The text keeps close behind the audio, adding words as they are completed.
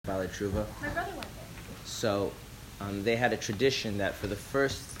Bali Truva. My brother went there. So they had a tradition that for the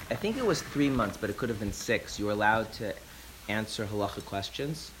first, I think it was 3 months, but it could have been 6, you were allowed to answer halacha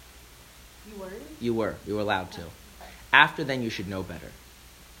questions. You were? You were allowed to. After then, you should know better.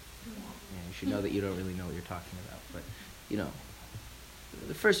 Yeah, you should know that you don't really know what you're talking about. But,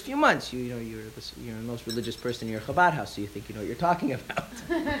 the first few months, you're the most religious person in your Chabad house, so you think you know what you're talking about.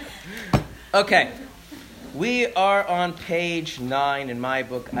 Okay. We are on page 9 in my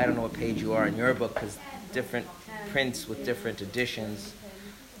book. I don't know what page you are in your book, because different prints with different editions.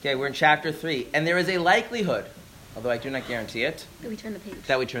 Okay, we're in chapter 3. And there is a likelihood, although I do not guarantee it, that we turn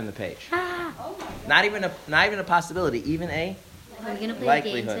the page. Not even a possibility, even a Are we going to play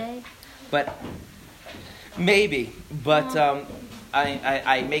likelihood. a game today? But maybe. But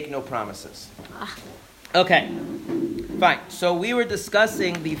I make no promises. Okay, fine. So we were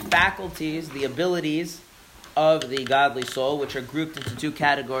discussing the faculties, the abilities of the godly soul, which are grouped into 2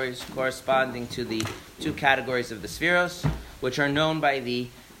 categories corresponding to the 2 categories of the spheros, which are known by the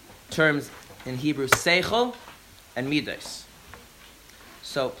terms in Hebrew seichel and middos.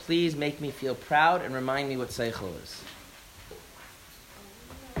 So please make me feel proud and remind me what seichel is.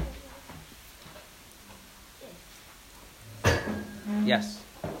 Yes.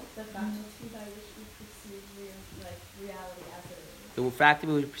 The faculty by which we perceive reality as it is. The fact that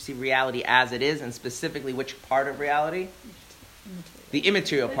we perceive reality as it is, and specifically which part of reality? The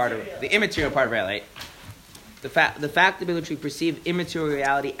immaterial part of reality. The fact that we perceive immaterial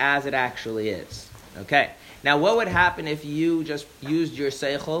reality as it actually is. Okay. Now, what would happen if you just used your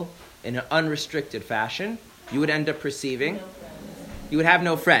seichel in an unrestricted fashion? You would end up perceiving. You would have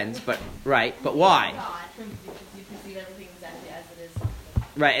no friends, but why? You perceive everything exactly as it is.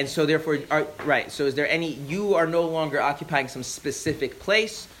 Right, and so therefore, so is there you are no longer occupying some specific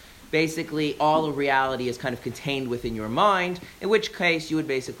place. Basically, all of reality is kind of contained within your mind, in which case you would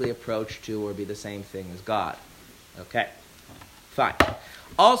basically approach to or be the same thing as God. Okay, fine.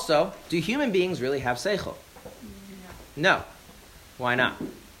 Also, do human beings really have seichel? No. Why not?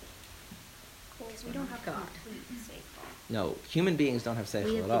 Because we don't have God. No, human beings don't have We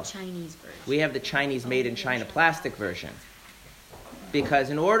seichel have at the all. Chinese version. We have the Chinese made in China plastic version. Because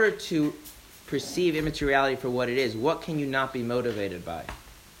in order to perceive immateriality for what it is, what can you not be motivated by?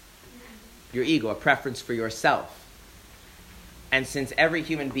 Your ego, a preference for yourself. And since every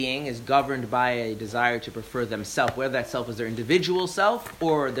human being is governed by a desire to prefer themselves, whether that self is their individual self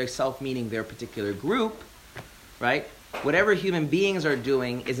or their self meaning their particular group, right? Whatever human beings are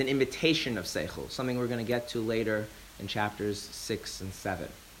doing is an imitation of seichel, something we're going to get to later in chapters 6 and 7.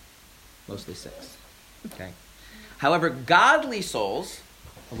 Mostly 6. Okay. However, godly souls,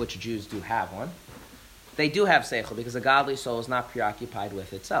 of which Jews do have one, they do have seichel because a godly soul is not preoccupied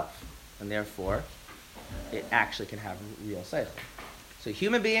with itself. And therefore, it actually can have real seichel. So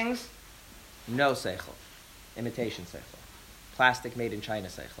human beings, no seichel. Imitation seichel. Plastic made in China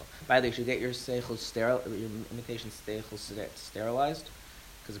seichel. By the way, you should get your seichel your imitation seichel sterilized,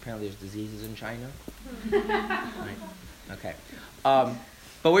 because apparently there's diseases in China. Right? Okay.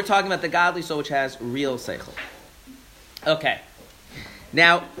 But we're talking about the godly soul, which has real seichel. Okay.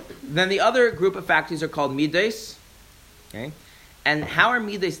 Now, then the other group of faculties are called middos. Okay. And how are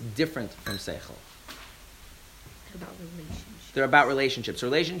middos different from seichel? They're about relationships.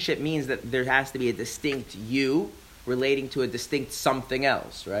 Relationship means that there has to be a distinct you relating to a distinct something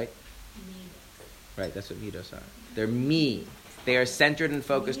else, right? Right, that's what middos are. They're me. They are centered and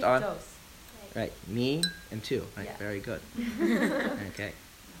focused on... Right, me and two. Right, yeah. Very good. Okay.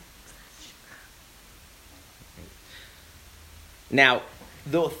 Now,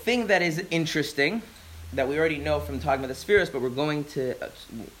 the thing that is interesting, that we already know from talking about the spheres, but we're going to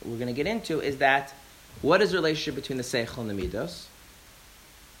get into, is that what is the relationship between the seichel and the middos?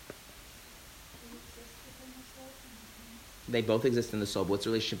 They both exist in the soul, but what's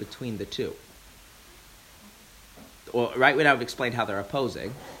the relationship between the two? Well, right now I've explained how they're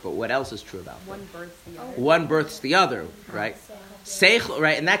opposing, but what else is true about them? One births the other. One births the other, right? Seichel,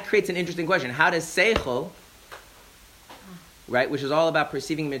 right? And that creates an interesting question. How does seichel, right, which is all about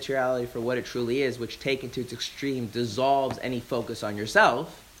perceiving materiality for what it truly is, which taken to its extreme dissolves any focus on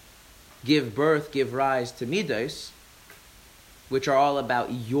yourself, give rise to middos, which are all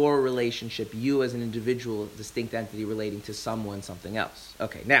about your relationship, you as an individual, distinct entity relating to someone, something else.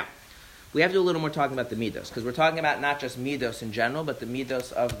 Okay, now, we have to do a little more talking about the middos, because we're talking about not just middos in general, but the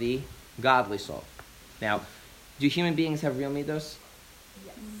middos of the godly soul. Now, do human beings have real middos?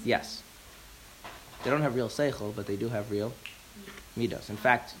 Yes. They don't have real seichel, but they do have real middos. In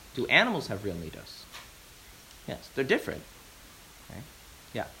fact, do animals have real middos? Yes, they're different. Okay.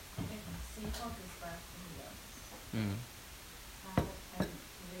 Yeah. Seichel is left in the Mm. and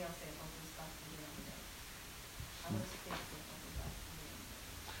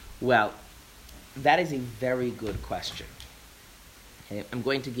Well, that is a very good question. Okay, I'm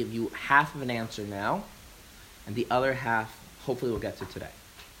going to give you half of an answer now, and the other half, hopefully, we'll get to today.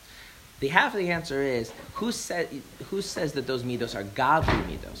 The half of the answer is, who says that those middos are godly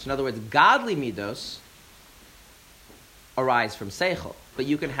middos? In other words, godly middos arise from seichel, but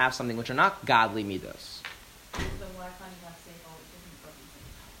you can have something which are not godly middos. So why can't you have seichel which isn't from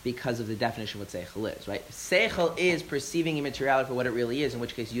seichel? Because of the definition of what seichel is, right? Seichel is perceiving immateriality for what it really is, in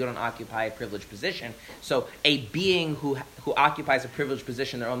which case you don't occupy a privileged position. So a being who occupies a privileged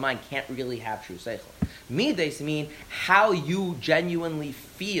position in their own mind can't really have true seichel. Middos mean how you genuinely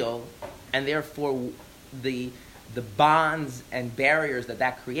feel, and therefore the bonds and barriers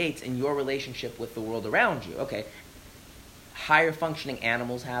that creates in your relationship with the world around you. Okay, higher functioning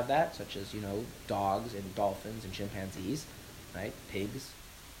animals have that, such as, dogs and dolphins and chimpanzees, right? Pigs,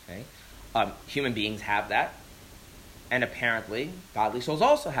 okay? Human beings have that, and apparently godly souls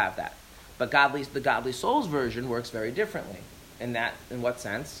also have that. But the godly souls version works very differently. In what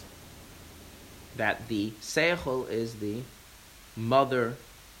sense? That the seichel is the mother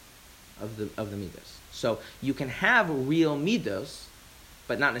of the middos. So you can have real middos,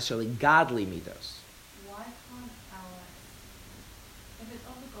 but not necessarily godly middos. Why can't our... If it's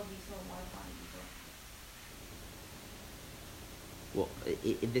of the godly soul, why can't it be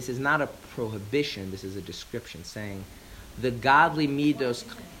good? Well, this is not a prohibition, this is a description, saying the godly middos...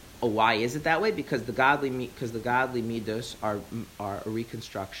 Why is it that way? Because the godly middos are a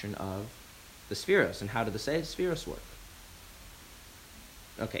reconstruction of the spheros. And how do the spheros work?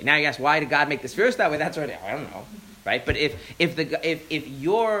 Okay, now you ask, why did God make the spheros that way? That's already, I don't know, right? But if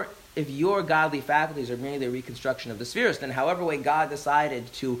your godly faculties are merely a reconstruction of the spheros, then however way God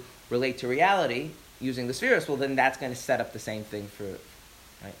decided to relate to reality using the spheros, well, then that's going to set up the same thing for,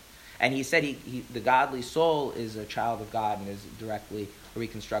 right? And he said the godly soul is a child of God and is directly a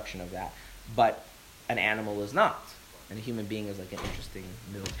reconstruction of that, but an animal is not. And a human being is like an interesting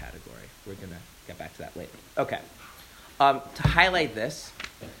middle category. We're going to get back to that later. Okay. To highlight this,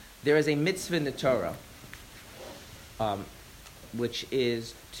 there is a mitzvah in the Torah, which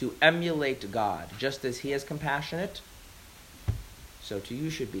is to emulate God. Just as He is compassionate, so too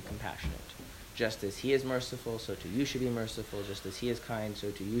you should be compassionate. Just as He is merciful, so too you should be merciful. Just as He is kind, so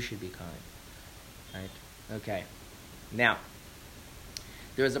too you should be kind. Right? Okay. Now,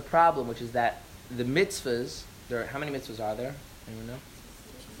 there is a problem, which is that the mitzvahs, how many mitzvahs are there? Anyone know?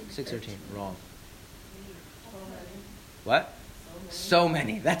 613. Wrong. What? So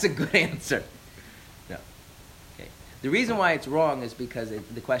many. That's a good answer. No. Okay. The reason why it's wrong is because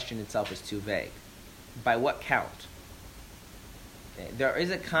the question itself is too vague. By what count? Okay. There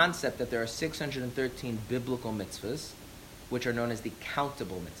is a concept that there are 613 biblical mitzvahs, which are known as the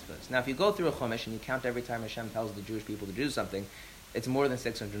countable mitzvahs. Now, if you go through a Chumash and you count every time Hashem tells the Jewish people to do something, it's more than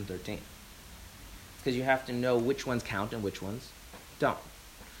 613. It's because you have to know which ones count and which ones don't.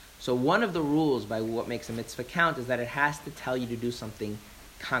 So one of the rules by what makes a mitzvah count is that it has to tell you to do something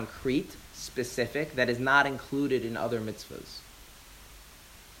concrete, specific, that is not included in other mitzvahs.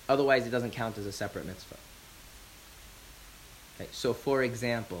 Otherwise, it doesn't count as a separate mitzvah. Okay, so for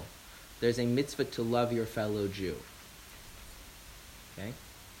example, there's a mitzvah to love your fellow Jew. Okay?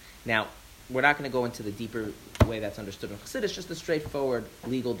 Now, we're not going to go into the deeper way that's understood in Chassidus. It's just a straightforward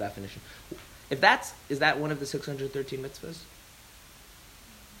legal definition. Is that one of the 613 mitzvahs?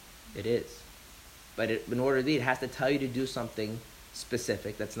 It is. But in order to do it has to tell you to do something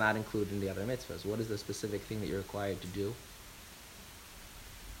specific that's not included in the other mitzvahs. What is the specific thing that you're required to do?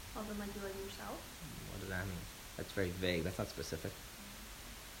 Love them like you love yourself. What does that mean? That's very vague. That's not specific.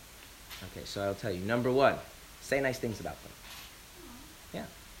 Okay, so I'll tell you. Number 1, say nice things about them. Yeah.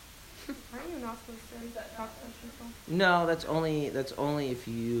 Aren't you not supposed to talk about people? No, that's only if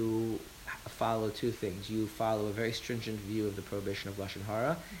you follow two things. You follow a very stringent view of the prohibition of Lashon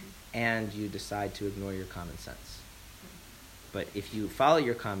Hara, and you decide to ignore your common sense. But if you follow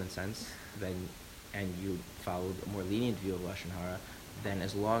your common sense, and you follow a more lenient view of Lashon Hara, then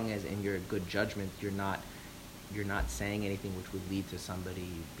as long as in your good judgment you're not saying anything which would lead to somebody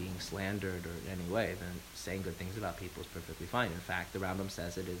being slandered or in any way, then saying good things about people is perfectly fine. In fact, the Rambam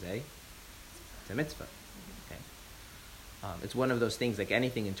says it's a mitzvah. Okay? It's one of those things, like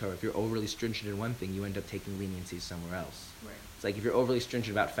anything in Torah, if you're overly stringent in one thing, you end up taking leniencies somewhere else. Right. It's like if you're overly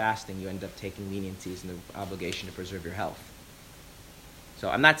stringent about fasting, you end up taking leniencies and the obligation to preserve your health. So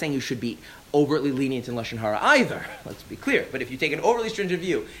I'm not saying you should be overtly lenient in Lashon Hara either. Let's be clear. But if you take an overly stringent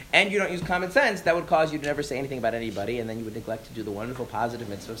view and you don't use common sense, that would cause you to never say anything about anybody, and then you would neglect to do the wonderful positive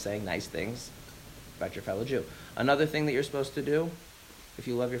mitzvah of saying nice things about your fellow Jew. Another thing that you're supposed to do, if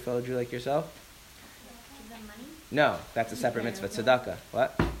you love your fellow Jew like yourself? Give them money? No, that's a separate mitzvah. Tzedakah.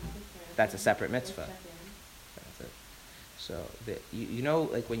 What? That's a separate mitzvah. That's it. So, you know,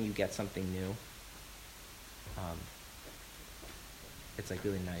 like when you get something new, it's like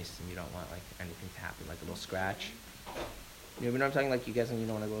really nice and you don't want like anything to happen, like a little scratch. You know what I'm talking? Like you get something, you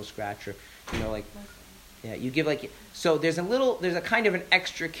don't want a little scratch, or, you know, like, yeah, you give like, so there's a kind of an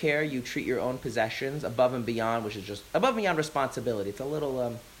extra care you treat your own possessions above and beyond, which is just above and beyond responsibility. It's a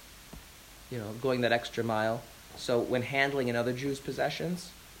little, you know, going that extra mile. So when handling another Jew's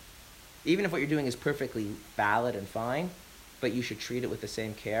possessions, even if what you're doing is perfectly valid and fine, but you should treat it with the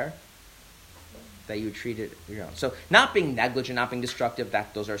same care that you would treat it your own. So not being negligent, not being destructive,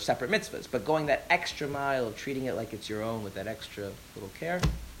 those are separate mitzvahs, but going that extra mile of treating it like it's your own with that extra little care.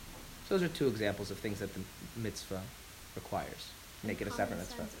 So those are two examples of things that the mitzvah requires. Make it a separate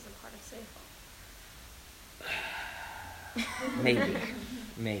mitzvah. Common sense is a part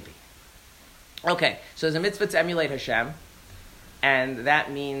of Maybe. Okay, so there's a mitzvah to emulate Hashem, and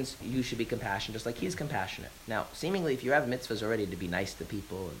that means you should be compassionate, just like He's compassionate. Now, seemingly, if you have mitzvahs already to be nice to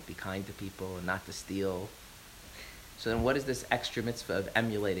people, and be kind to people, and not to steal, so then what is this extra mitzvah of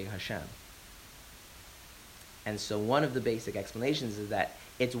emulating Hashem? And so one of the basic explanations is that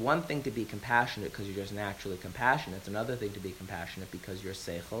it's one thing to be compassionate because you're just naturally compassionate. It's another thing to be compassionate because your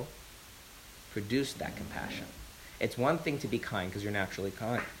seichel produced that compassion. It's one thing to be kind because you're naturally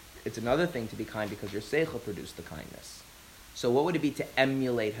kind. It's another thing to be kind because your seichel produced the kindness. So what would it be to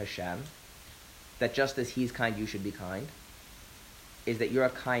emulate Hashem? That just as He's kind, you should be kind? Is that your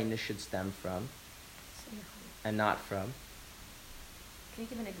kindness should stem from and not from? Can you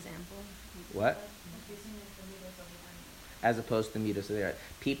give an example? What? As opposed to the Middos of the earth.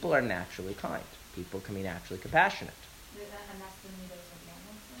 People are naturally kind. People can be naturally compassionate. And that's the Middos of the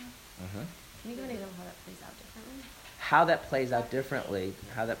animals. Mm-hmm. Can you give an example how that plays out differently?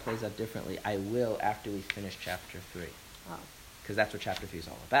 How that plays out differently, I will after we finish chapter 3. Oh. Because that's what chapter 3 is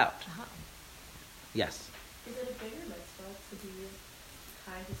all about. Uh-huh. Yes. Is it a bigger mitzvah to be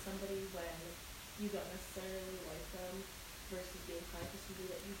kind to somebody when you don't necessarily like them versus being kind to somebody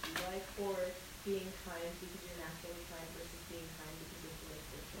that you do like, or being kind because you're naturally kind versus being kind because you feel like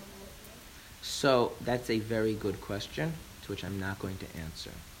spiritual knowledge? So that's a very good question, to which I'm not going to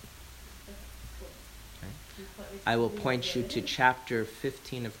answer. I will point you to chapter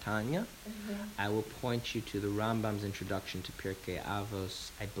 15 of Tanya. I will point you to the Rambam's introduction to Pirkei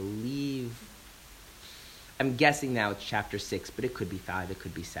Avos. I believe, I'm guessing now it's chapter 6, but it could be 5, it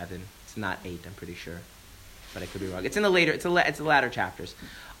could be 7. It's not 8, I'm pretty sure, but I could be wrong. It's in the later, it's the latter chapters.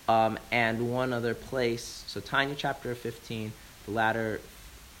 And one other place, so Tanya chapter 15, one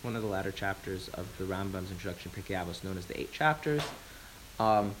of the latter chapters of the Rambam's introduction to Pirkei Avos, known as the 8 chapters.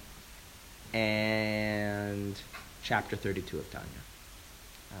 And chapter 32 of Tanya.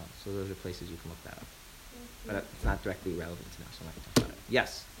 So those are places you can look that up. But it's not directly relevant now, so I'm not going to talk about it.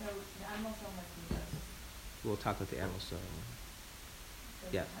 Yes? So the animal soul has Middos. We'll talk about the animal soul.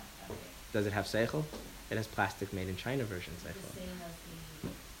 Yeah. Does it have seichel? It has plastic made in China version The seichel. same as the...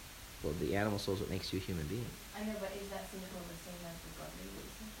 Well, the animal soul is what makes you a human being. I know, but is that seichel the same as the godly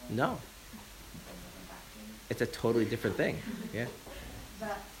seichel? No. It's a totally different thing. Yeah.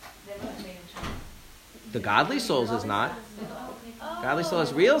 But they're both made in China. The godly souls is not. Godly soul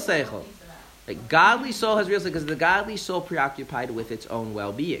has real seichel. Like, godly soul has real seichel because the godly soul preoccupied with its own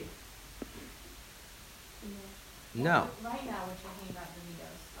well-being. No. Right now we're talking about the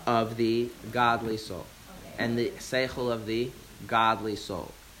Middos. Of the godly soul. Okay. And the seichel of the godly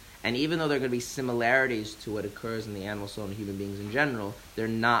soul. And even though there are going to be similarities to what occurs in the animal soul and human beings in general, they're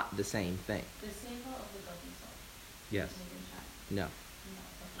not the same thing. The seichel of the godly soul. Yes. Made in China.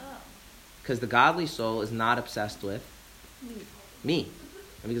 No. No. Because the godly soul is not obsessed with me.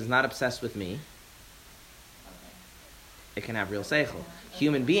 And because it's not obsessed with me, Okay. it can have real seichel.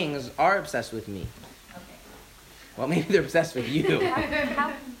 Human beings are obsessed with me. Okay. Well, maybe they're obsessed with you.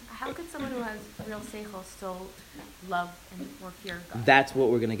 How could someone who has real seichel still love and or fear God? That's what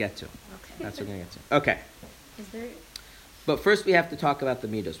we're going to get to. Okay. That's what we're going to get to. Okay. Is there? But first we have to talk about the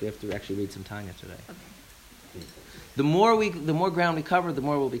Middos. We have to actually read some Tanya today. Okay. The more ground we cover, the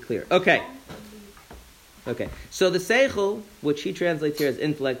more we'll be clear. Okay. So the seichel, which he translates here as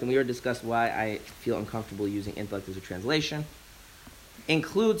intellect, and we already discussed why I feel uncomfortable using intellect as a translation,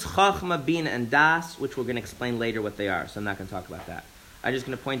 includes chachma, bina, and das, which we're going to explain later what they are. So I'm not going to talk about that. I'm just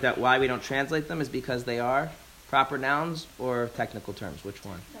going to point out why we don't translate them is because they are proper nouns or technical terms. Which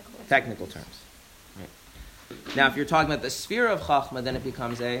one? Technical terms. Right. Now, if you're talking about the sphere of chachma, then it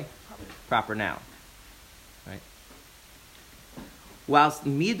becomes a proper noun. Right. Whilst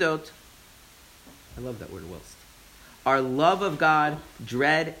midot, I love that word, whilst, are love of God,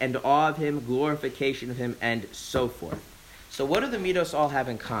 dread and awe of Him, glorification of Him, and so forth. So what do the middos all have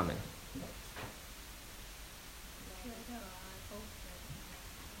in common?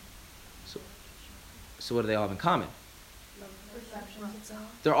 So what do they all have in common? Perceptions.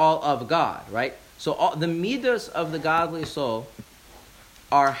 They're all of God, right? So all, the middos of the godly soul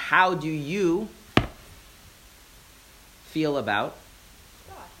are how do you feel about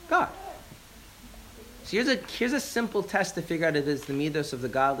God? So here's a simple test to figure out if it's the middos of the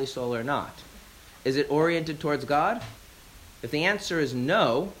godly soul or not. Is it oriented towards God? If the answer is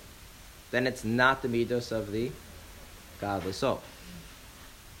no, then it's not the middos of the godly soul.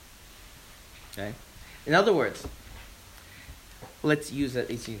 Okay? In other words, let's use an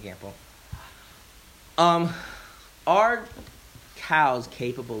example. Are cows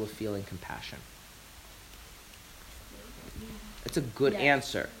capable of feeling compassion? It's a good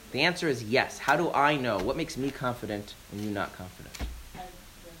answer. The answer is yes. How do I know? What makes me confident and you not confident?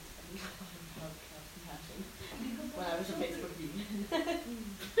 When I was a Facebook vegan.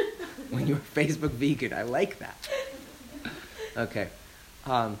 When you were Facebook vegan, I like that. Okay.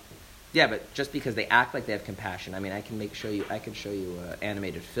 Yeah, but just because they act like they have compassion, I mean, I can show you an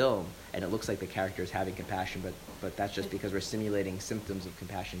animated film, and it looks like the character is having compassion, but that's just because we're simulating symptoms of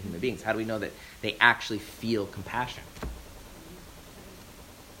compassion in human beings. How do we know that they actually feel compassion?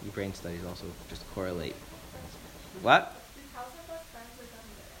 Your brain studies also just correlate. What?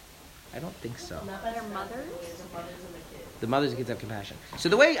 I don't think so. Not better mothers? The mothers and the kids. The mothers and kids have compassion. So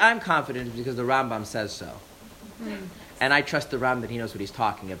the way I'm confident is because the Rambam says so. And I trust the Ram that he knows what he's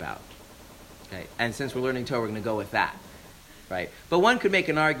talking about. Okay? And since we're learning Torah, we're going to go with that. Right? But one could make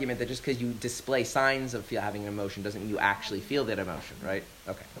an argument that just because you display signs of having an emotion doesn't mean you actually feel that emotion. Right?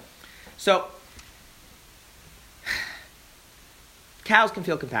 Okay. So, cows can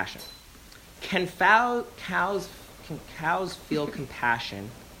feel compassion. Can cows feel compassion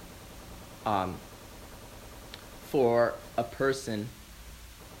for a person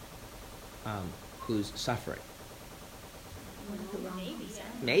who's suffering?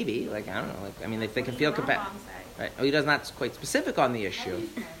 Maybe, like, I don't know. Like, I mean, if they can feel compassion, right? Oh, he does not quite specific on the issue.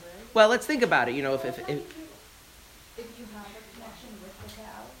 Well, let's think about it. You know, if you have a connection with the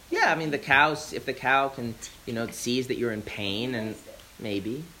cow. yeah, I mean, if the cow can, sees that you're in pain, and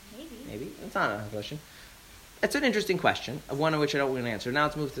maybe, it's not a question. It's an interesting question, one of which I don't want to answer. Now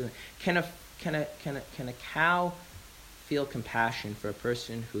let's move to can a cow feel compassion for a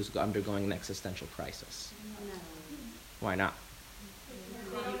person who's undergoing an existential crisis? No. Why not?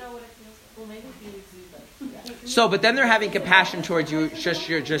 They don't know what it feels like. Well, maybe if you exude. So, but then they're having compassion towards you,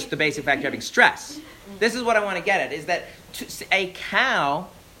 just the basic fact you're having stress. This is what I want to get at, is that to a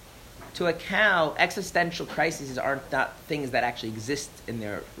cow, existential crises aren't not things that actually exist in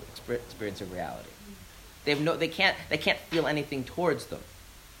their experience of reality. They can't feel anything towards them.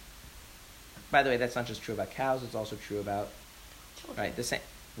 By the way, that's not just true about cows, it's also true about Children. right, the same.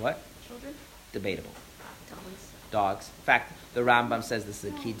 What? Children? Debatable. Dogs. Dogs. In fact, the Rambam says this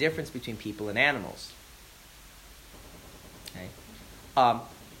is a key difference between people and animals. Okay.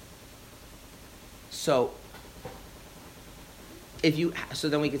 So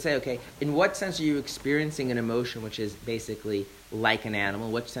then we could say, okay, in what sense are you experiencing an emotion which is basically like an animal?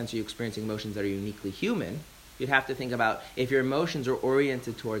 In what sense are you experiencing emotions that are uniquely human? You'd have to think about if your emotions are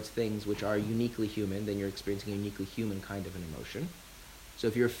oriented towards things which are uniquely human, then you're experiencing a uniquely human kind of an emotion. So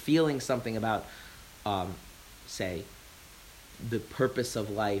if you're feeling something about, say, the purpose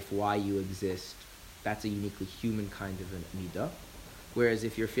of life, why you exist, that's a uniquely human kind of an midah. Whereas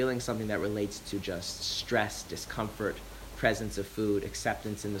if you're feeling something that relates to just stress, discomfort, presence of food,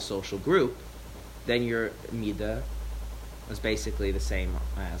 acceptance in the social group, then your midah is basically the same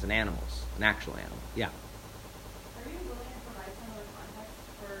as an actual animal. Yeah. Are you willing to provide some other context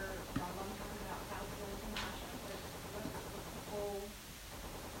for Rambam talking about cows feeling compassion? Like, what's the whole,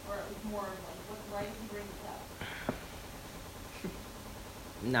 or at least more like, why did he bring this up?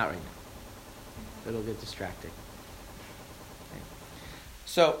 Not right now. It'll get distracting. Okay.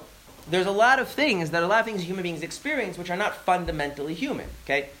 So, there's a lot of things human beings experience which are not fundamentally human,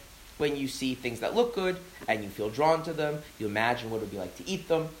 okay? When you see things that look good and you feel drawn to them, you imagine what it would be like to eat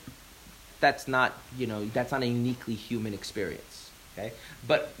them. That's not a uniquely human experience, okay?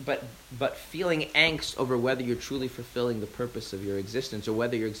 But feeling angst over whether you're truly fulfilling the purpose of your existence or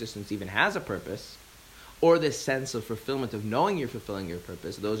whether your existence even has a purpose, or this sense of fulfillment of knowing you're fulfilling your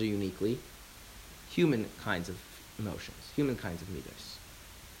purpose, those are uniquely human kinds of emotions, human kinds of middos.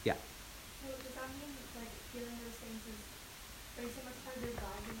 Yeah. So does that mean like feeling those things is very similar to the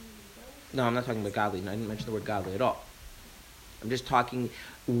godly ego? No, I'm not talking about godly. I didn't mention the word godly at all. I'm just talking,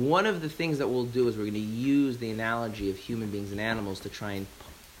 one of the things that we'll do is we're going to use the analogy of human beings and animals to try and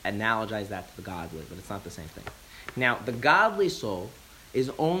analogize that to the godly, but it's not the same thing. Now, the godly soul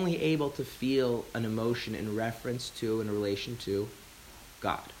is only able to feel an emotion in reference to, in relation to,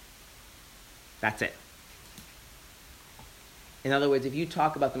 God. That's it. In other words, if you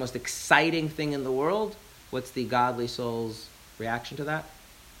talk about the most exciting thing in the world, what's the godly soul's reaction to that?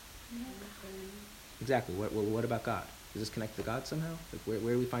 Exactly. What about God? Does this connect to God somehow? Like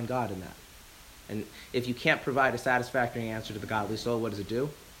where do we find God in that? And if you can't provide a satisfactory answer to the godly soul, what does it do?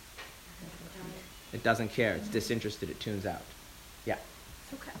 It doesn't care. It's disinterested. It tunes out. Yeah.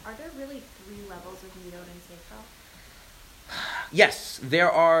 So are there really 3 levels of Midot and Seichel? Yes, there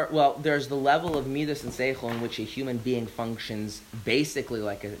are. Well, there's the level of Middos and Seichel in which a human being functions basically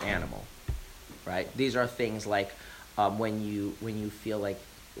like an animal, right? These are things like when you feel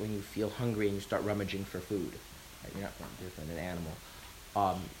hungry and you start rummaging for food. Right? You're not different than an animal.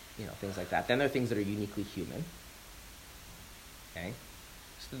 Things like that. Then there are things that are uniquely human. Okay,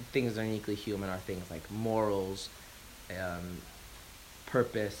 so the things that are uniquely human are things like morals,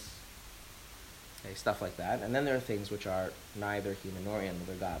 purpose, okay, stuff like that. And then there are things which are neither human nor animal;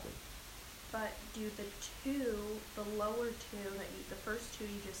 they're godly. But do the lower two the first 2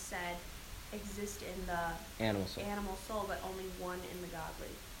 you just said, exist in the animal soul, but only one in the godly?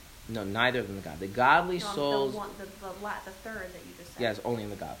 No, neither of them the godly. The godly souls. The third that you just said. Yes, only in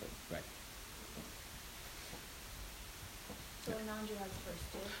the godly, right. So Anandra has the first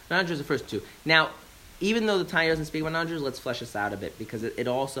 2. Anandra is the first 2. Now, even though the Tanya doesn't speak about Anandra, let's flesh this out a bit because it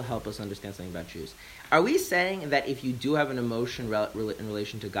also helps us understand something about Jews. Are we saying that if you do have an emotion in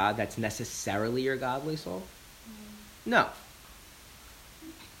relation to God, that's necessarily your godly soul? No.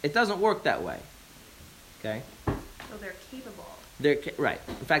 It doesn't work that way. Okay? So they're capable. Right.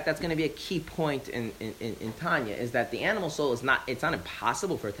 In fact, that's going to be a key point in Tanya, is that the animal soul it's not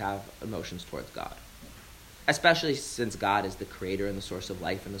impossible for it to have emotions towards God. Especially since God is the creator and the source of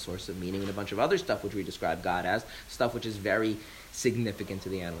life and the source of meaning and a bunch of other stuff which we describe God as, stuff which is very significant to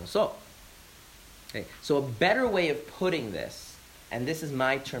the animal soul. Okay. So a better way of putting this, and this is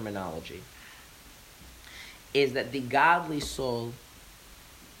my terminology, is that the godly soul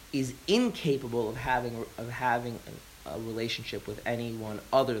is incapable of having a relationship with anyone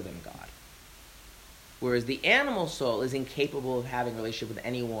other than God. Whereas the animal soul is incapable of having a relationship with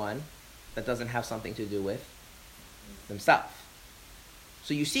anyone that doesn't have something to do with themselves.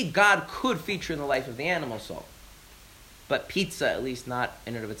 So you see, God could feature in the life of the animal soul. But pizza, at least not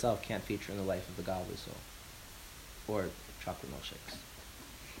in and of itself, can't feature in the life of the godly soul. Or chocolate milkshakes.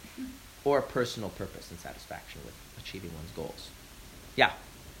 Or personal purpose and satisfaction with achieving one's goals. Yeah?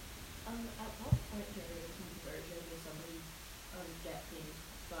 At what point during conversion does somebody get the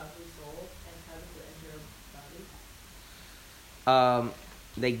godly soul, and how does it enter body?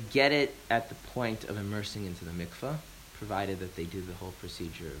 They get it at the point of immersing into the mikveh, provided that they do the whole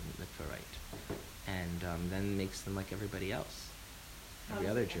procedure of the mikveh right. And then makes them like everybody else. Every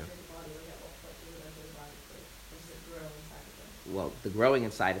other Jew. Well, the growing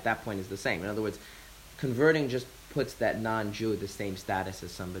inside at that point is the same. In other words, converting just puts that non-Jew at the same status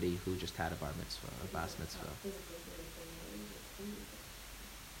as somebody who just had a bar mitzvah or a bas mitzvah.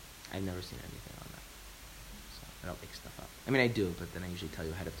 I've never seen anything on that. So I don't make stuff up. I mean, I do, but then I usually tell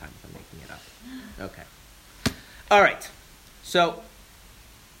you ahead of time if I'm making it up. Okay. All right. So,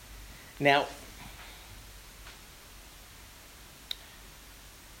 now,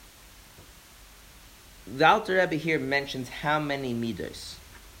 the Alter Rebbe here mentions how many middos.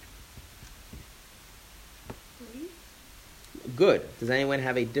 3? Good. Does anyone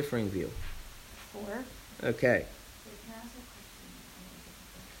have a differing view? 4. Okay. So can I ask a question?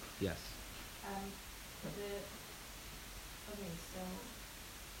 Yes. Okay, so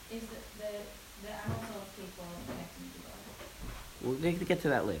is the animal soul capable of connecting to God? We'll get to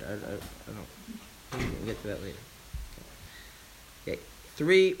that later. I don't. We'll get to that later. Okay.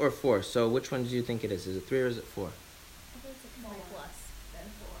 3 or 4. So which one do you think it is? Is it 3 or is it 4? I think it's 4 plus than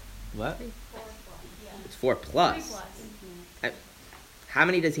 4. What? 4 plus. Yeah. It's 4 plus. 3 plus. How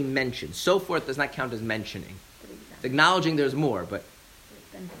many does he mention? So forth does not count as mentioning. It's acknowledging there's more, but...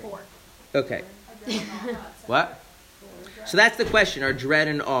 Then 4. Okay. What? So that's the question. Are dread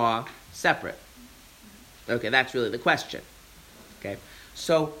and awe separate? Okay, that's really the question. Okay.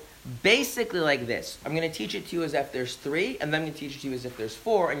 So basically like this. I'm going to teach it to you as if there's 3, and then I'm going to teach it to you as if there's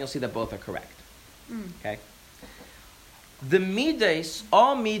 4, and you'll see that both are correct. Okay. The middos,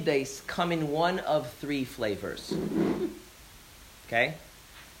 all middos come in one of 3 flavors. Okay?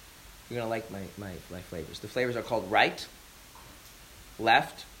 You're going to like my flavors. The flavors are called right,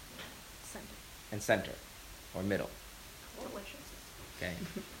 left, Center. and center, or middle. Delicious. Okay?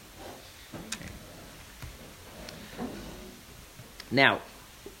 Now,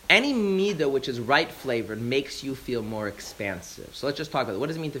 any midah which is right flavored makes you feel more expansive. So let's just talk about it. What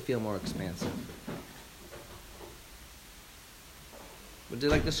does it mean to feel more expansive? Would you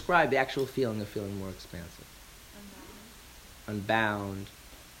like describe the actual feeling of feeling more expansive? unbound,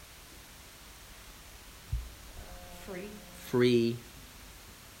 Free.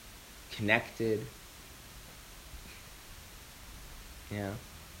 connected,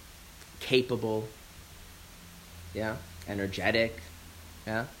 capable, energetic,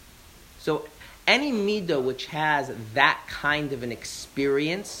 So any midah which has that kind of an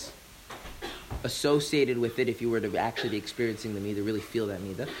experience associated with it, if you were to actually be experiencing the midah, really feel that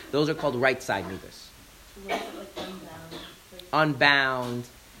midah, those are called right side midahs. Like unbound. Unbound,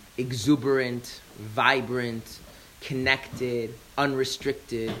 exuberant, vibrant, connected,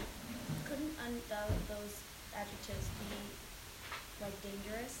 unrestricted. Couldn't those adjectives be like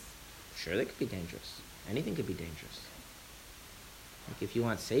dangerous? Sure, they could be dangerous. Anything could be dangerous. Like if you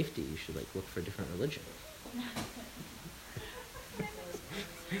want safety, you should look for a different religion.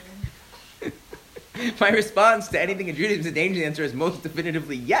 My response to anything in Judaism is a dangerous answer is most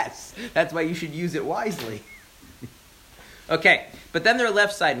definitively yes. That's why you should use it wisely. Okay, but then there are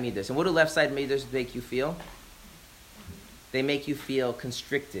left side midas. And what do left side midas make you feel? They make you feel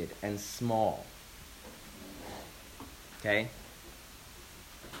constricted and small. Okay?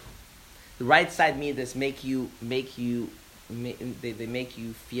 The right side midas they make you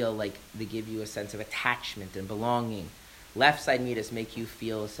feel like they give you a sense of attachment and belonging. Left side midas make you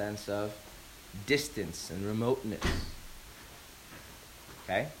feel a sense of distance and remoteness.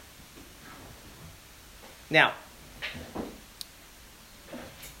 Okay? Now,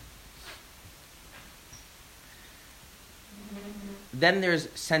 then there's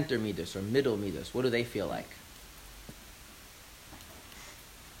center midas or middle midas. What do they feel like?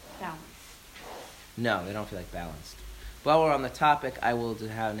 Balance. No, they don't feel like balanced. While we're on the topic, I will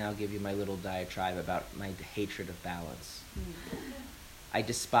now give you my little diatribe about my hatred of balance. I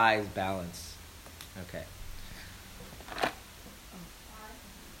despise balance. Okay.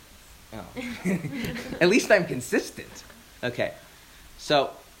 Oh. At least I'm consistent. Okay.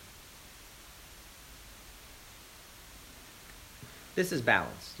 So, this is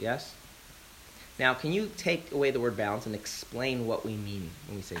balanced, yes? Now, can you take away the word balance and explain what we mean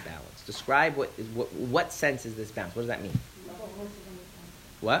when we say balance? Describe what sense is this balance? What does that mean?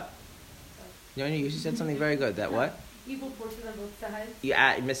 What? No, you said something very good. That what? Equal forces on both sides.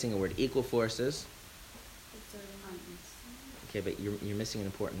 You're missing a word. Equal forces. Okay, but you're missing an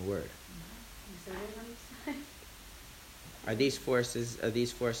important word. Are these forces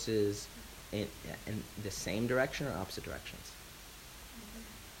in the same direction or opposite directions?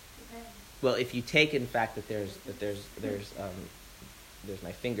 Well, if you take in fact that there's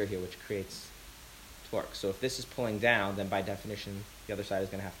my finger here which creates torque. So if this is pulling down, then by definition the other side is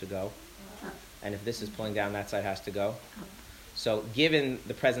going to have to go. And if this is pulling down, that side has to go. So given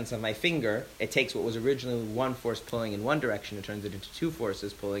the presence of my finger, it takes what was originally one force pulling in one direction and turns it into two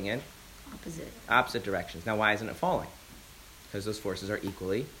forces pulling in opposite directions. Now why isn't it falling? Because those forces are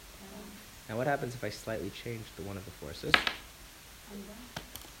equally. Now what happens if I slightly change the one of the forces?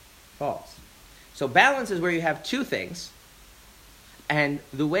 Falls. So balance is where you have two things, and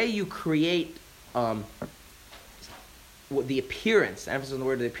the way you create the appearance, emphasis on the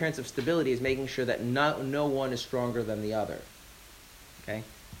word, the appearance of stability is making sure that no one is stronger than the other. Okay?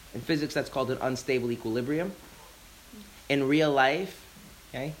 In physics, that's called an unstable equilibrium. In real life,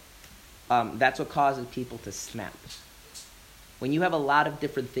 okay, that's what causes people to snap. When you have a lot of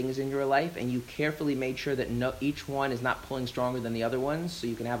different things in your life and you carefully made sure that each one is not pulling stronger than the other ones so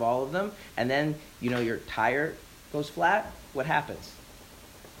you can have all of them, and then, your tire goes flat, what happens?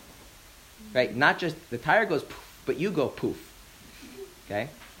 Right? Not just the tire goes poof, but you go poof. Okay?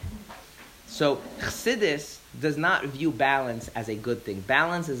 So, Chassidus does not view balance as a good thing.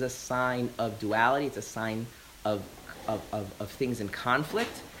 Balance is a sign of duality. It's a sign of things in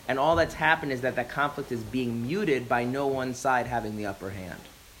conflict. And all that's happened is that conflict is being muted by no one side having the upper hand.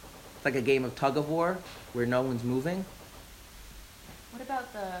 It's like a game of tug of war where no one's moving. What about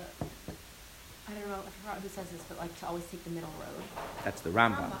I don't know, I forgot who says this, but to always take the middle road. That's the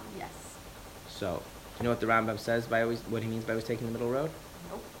Rambam. Yes. So, you know what the Rambam says what he means by always taking the middle road?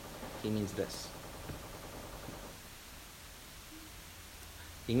 Nope. He means this.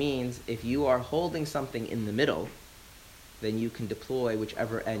 He means if you are holding something in the middle, then you can deploy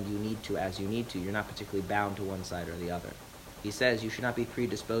whichever end you need to as you need to. You're not particularly bound to one side or the other. He says you should not be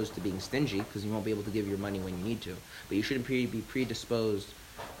predisposed to being stingy because you won't be able to give your money when you need to. But you shouldn't be predisposed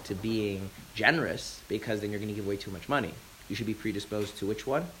to being generous because then you're going to give away too much money. You should be predisposed to which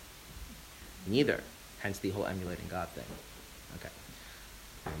one? Neither. Hence the whole emulating God thing. Okay.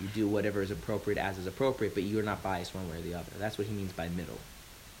 You do whatever is appropriate as is appropriate, but you're not biased one way or the other. That's what he means by middle.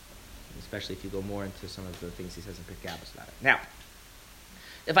 Especially if you go more into some of the things he says in Pirkei Avos about it. Now,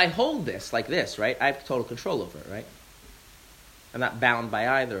 if I hold this like this, right, I have total control over it, right? I'm not bound by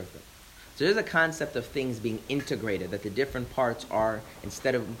either of them. So there's a concept of things being integrated, that the different parts are,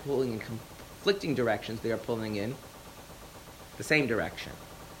 instead of pulling in conflicting directions, they are pulling in the same direction,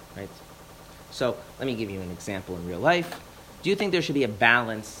 right? So let me give you an example in real life. Do you think there should be a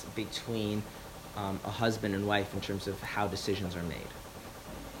balance between a husband and wife in terms of how decisions are made?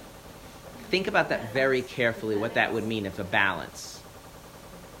 Think about that very carefully, what that would mean if a balance.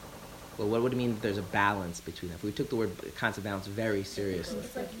 Well, what would it mean if there's a balance between them? If we took the concept of balance very seriously.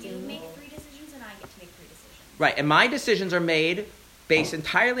 It's like you make 3 decisions and I get to make 3 decisions. Right, and my decisions are made based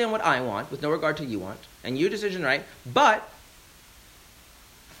entirely on what I want, with no regard to what you want, and your decision, right? But,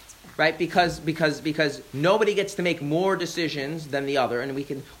 right, because nobody gets to make more decisions than the other, and we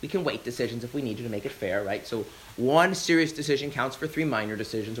can weight decisions if we need to make it fair, right? So one serious decision counts for 3 minor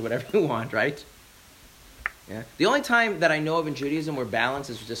decisions, or whatever you want, right? Yeah. The only time that I know of in Judaism where balance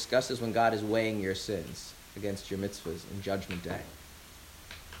is discussed is when God is weighing your sins against your mitzvahs in Judgment Day.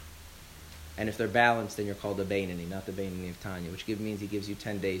 And if they're balanced, then you're called a Beinoni, not the Beinoni of Tanya, which means he gives you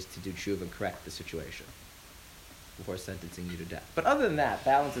 10 days to do tshuva and correct the situation before sentencing you to death. But other than that,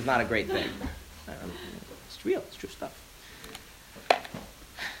 balance is not a great thing. It's real. It's true stuff.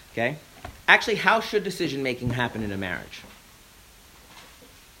 Okay? Actually, how should decision-making happen in a marriage?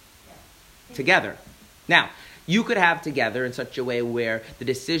 Together. Now, you could have together in such a way where the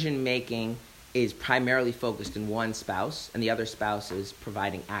decision-making is primarily focused in one spouse, and the other spouse is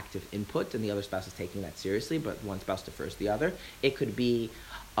providing active input, and the other spouse is taking that seriously, but one spouse defers the other. It could be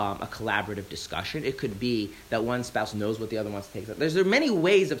a collaborative discussion. It could be that one spouse knows what the other wants to take. There are many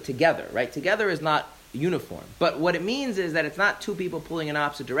ways of together, right? Together is not uniform. But what it means is that it's not 2 people pulling in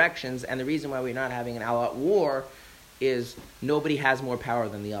opposite directions, and the reason why we're not having an all-out war is nobody has more power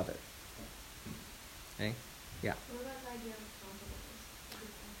than the other. Okay? Yeah. What about the idea of compromise?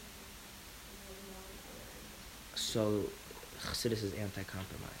 So, Chassidus is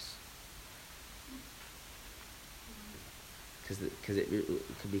anti-compromise.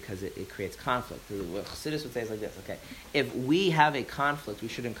 Because it creates conflict. What Chassidus would say is like this, okay, if we have a conflict, we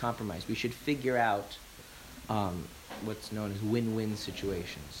shouldn't compromise. We should figure out what's known as win-win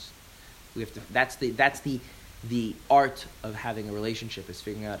situations. We have to. That's the art of having a relationship, is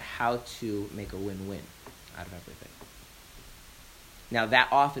figuring out how to make a win-win out of everything. Now, that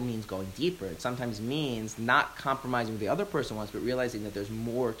often means going deeper. It sometimes means not compromising what the other person wants, but realizing that there's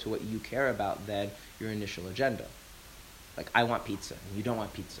more to what you care about than your initial agenda. Like, I want pizza, and you don't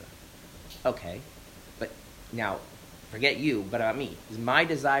want pizza. Okay, but now, forget you, but about me. Is my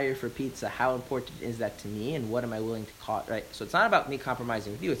desire for pizza, how important is that to me, and what am I willing to cost, right? So it's not about me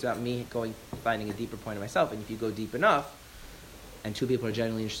compromising with you, it's about me finding a deeper point of myself, and if you go deep enough, and 2 people are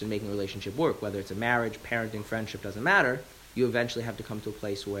genuinely interested in making a relationship work, whether it's a marriage, parenting, friendship, doesn't matter, you eventually have to come to a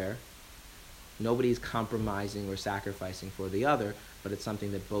place where nobody's compromising or sacrificing for the other, but it's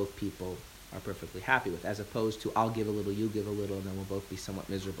something that both people are perfectly happy with, as opposed to I'll give a little, you give a little, and then we'll both be somewhat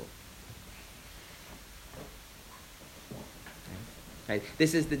miserable. Okay?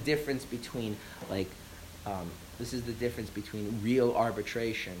 This is the difference between real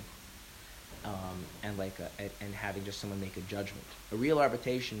arbitration and having just someone make a judgment. A real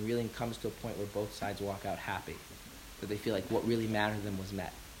arbitration really comes to a point where both sides walk out happy, that they feel like what really mattered to them was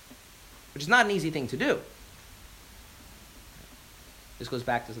met, which is not an easy thing to do. This goes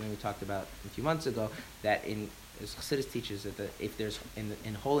back to something we talked about a few months ago, that as Chassidus teaches that if there's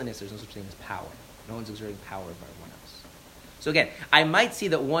in holiness, there's no such thing as power. No one's exerting power over everyone else. So again, I might see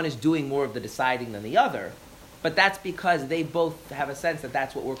that one is doing more of the deciding than the other, but that's because they both have a sense that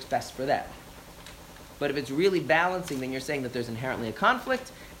that's what works best for them. But if it's really balancing, then you're saying that there's inherently a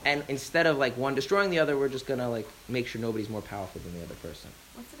conflict, and instead of like one destroying the other, we're just going to like make sure nobody's more powerful than the other person.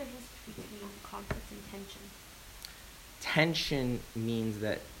 What's the difference between conflict and tension? Tension means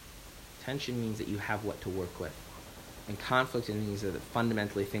that you have what to work with, and conflict means that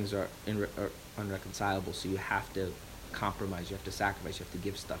fundamentally things are unreconcilable. So you have to compromise, you have to sacrifice, you have to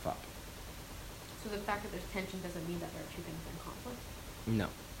give stuff up. So the fact that there's tension doesn't mean that there are 2 things in conflict? No.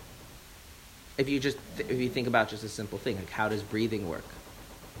 If you think about just a simple thing, like how does breathing work?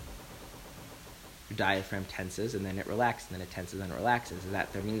 Your diaphragm tenses and then it relaxes, and then it tenses and then it relaxes. Does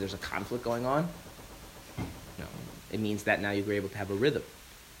that mean there's a conflict going on? No. It means that now you're able to have a rhythm.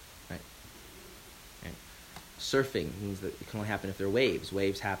 Right? Surfing means that it can only happen if there are waves.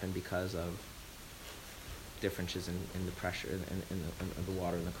 Waves happen because of differences in the pressure in the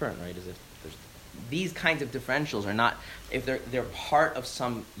water and the current, right? As if these kinds of differentials are not, if they're part of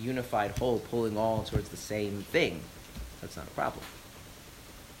some unified whole pulling all towards the same thing, that's not a problem.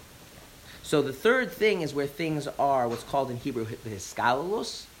 So the third thing is where things are what's called in Hebrew the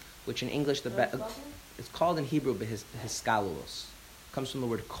hiskalalus, which in English it's called in Hebrew hiskalulos. It comes from the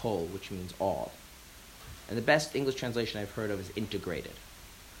word kol, which means all. And the best English translation I've heard of is integrated,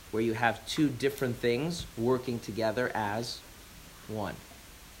 where you have two different things working together as one.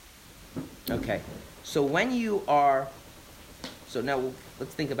 Okay, so when you are, so now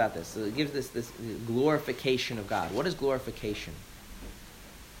let's think about this. So it gives this glorification of God. What is glorification?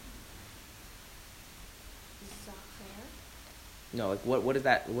 No, like what is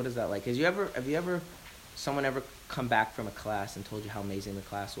that? What is that like? Have you ever someone ever come back from a class and told you how amazing the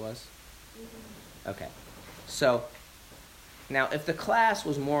class was? Okay, so now if the class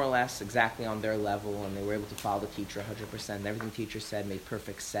was more or less exactly on their level and they were able to follow the teacher 100%, and everything the teacher said made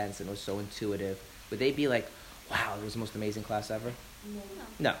perfect sense and was so intuitive, would they be like, "Wow, it was the most amazing class ever"?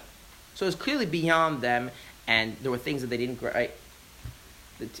 No. So it was clearly beyond them, and there were things that they didn't. Right.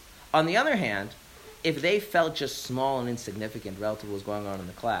 On the other hand, if they felt just small and insignificant relative to what was going on in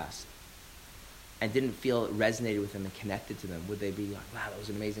the class, and didn't feel it resonated with them and connected to them, would they be like, "Wow, that was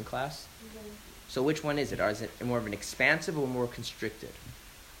an amazing class"? Mm-hmm. So which one is it? Or is it more of an expansive or more constricted?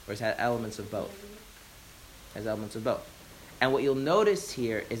 Or is it elements of both? It has elements of both. And what you'll notice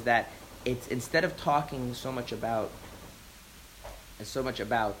here is that it's instead of talking so much about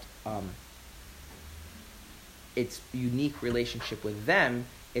its unique relationship with them,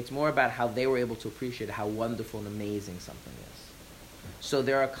 it's more about how they were able to appreciate how wonderful and amazing something is. So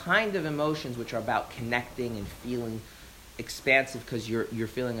there are kind of emotions which are about connecting and feeling expansive because you're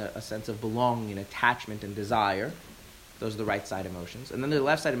feeling a sense of belonging and attachment and desire. Those are the right side emotions. And then the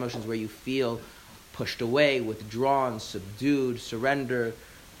left side emotions where you feel pushed away, withdrawn, subdued, surrender,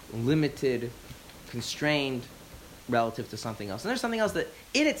 limited, constrained relative to something else. And there's something else that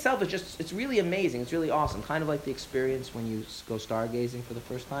in itself is just, it's really amazing. It's really awesome. Kind of like the experience when you go stargazing for the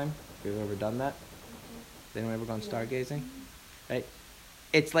first time. Have you ever done that? Has anyone ever gone stargazing? Right?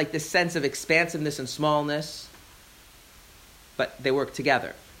 It's like this sense of expansiveness and smallness, but they work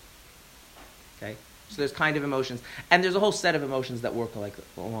together. Okay? So there's kind of emotions. And there's a whole set of emotions that work like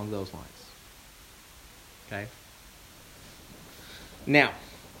along those lines. Okay? Now.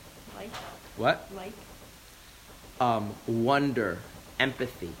 Like? What? Like? Wonder,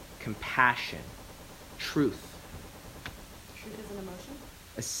 empathy, compassion, truth. Truth is an emotion?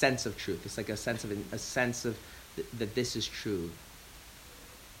 A sense of truth. It's like a sense of that this is true.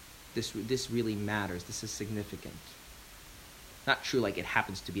 This really matters. This is significant. Not true like it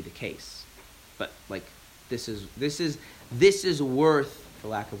happens to be the case, but like this is worth, for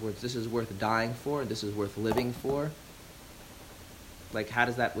lack of words, this is worth dying for. This is worth living for. Like, how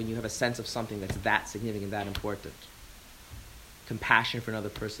does that, when you have a sense of something that's that significant, that important? Compassion for another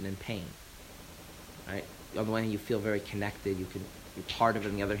person in pain, right? On the one hand, you feel very connected. You're part of it.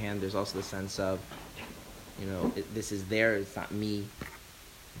 On the other hand, there's also the sense of, this is there. It's not me.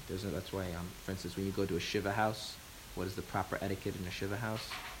 That's why, for instance, when you go to a shiva house, what is the proper etiquette in a shiva house?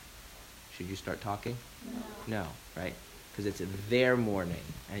 Should you start talking? No, right? Because it's their morning,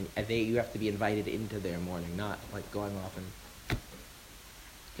 and you have to be invited into their morning, not like going off and.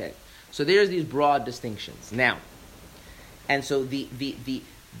 Okay, so there's these broad distinctions now, and so the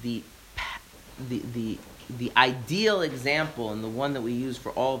ideal example and the one that we use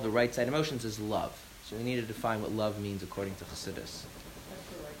for all of the right side emotions is love. So we need to define what love means according to Chassidus.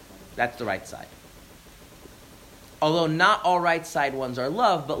 That's the right side. Although not all right side ones are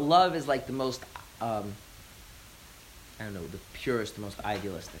love, but love is like the most, the purest, the most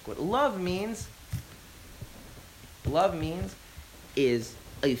idealistic. What love means is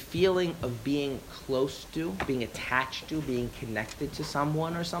a feeling of being close to, being attached to, being connected to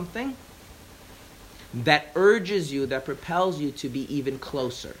someone or something that urges you, that propels you to be even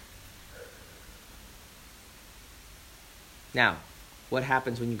closer. Now, what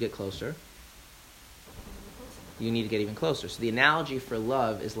happens when you get closer? You need to get even closer. So the analogy for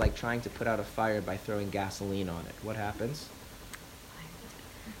love is like trying to put out a fire by throwing gasoline on it. What happens?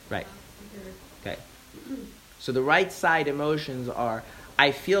 Right. Okay. So the right side emotions are,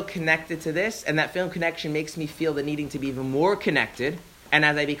 I feel connected to this, and that feeling connection makes me feel the needing to be even more connected. And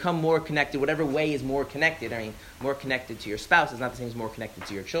as I become more connected, whatever way is more connected, more connected to your spouse is not the same as more connected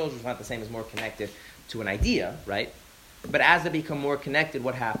to your children. It's not the same as more connected to an idea, right? But as I become more connected,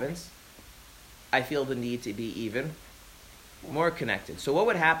 what happens? I feel the need to be even more connected. So what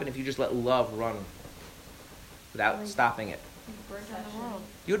would happen if you just let love run without stopping it? Burn down the world.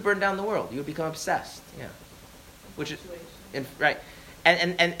 You would burn down the world. You would become obsessed. Yeah. Which is, right.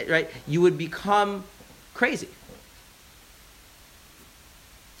 And right, you would become crazy.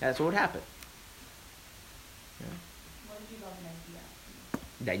 That's what would happen. Yeah. What if you love an idea?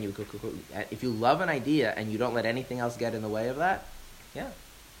 Then you go, if you love an idea and you don't let anything else get in the way of that, yeah.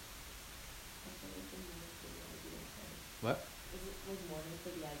 What? Was mourning for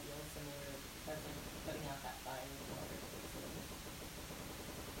the ideal similar as like putting out that fire in water?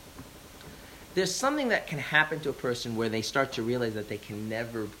 There's something that can happen to a person where they start to realize that they can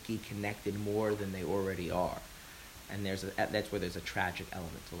never be connected more than they already are. And that's where there's a tragic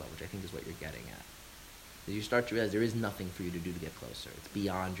element to love, which I think is what you're getting at. That you start to realize there is nothing for you to do to get closer. It's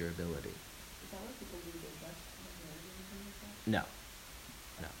beyond your ability. Is that what people do their best like marriage and things like that? No.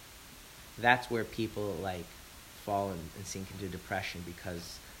 That's where people fall and sink into depression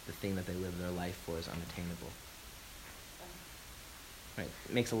because the thing that they live their life for is unattainable. Right.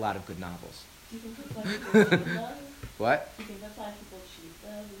 It makes a lot of good novels. Do you think that's why people cheat love? What? Do you think that's why people cheat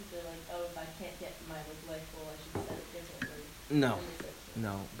love? Because they're like, oh, if I can't get my life goal, I should set it differently. No,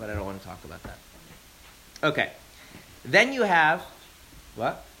 but I don't want to talk about that. Okay. Then you have,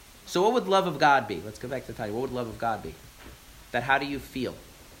 what? So what would love of God be? Let's go back to the title. What would love of God be? That how do you feel?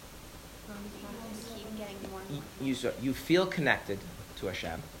 Just keep getting more and more. You feel connected to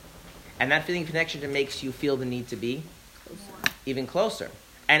Hashem. And that feeling of connection makes you feel the need to be even closer.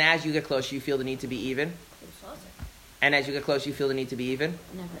 And as you get closer, you feel the need to be even. Closer. And as you get closer, you feel the need to be even.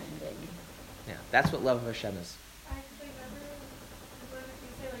 Never ending. Yeah, that's what love of Hashem is.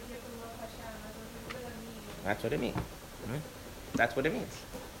 That's what it means. Mm-hmm. That's what it means.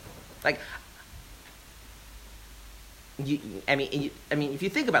 If you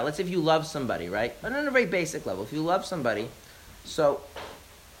think about it, let's say if you love somebody, right? But on a very basic level, if you love somebody, so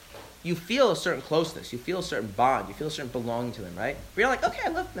you feel a certain closeness, you feel a certain bond, you feel a certain belonging to them, right? But you're like, okay, I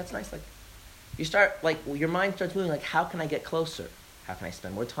love them, that's nice. You start, your mind starts moving, how can I get closer? How can I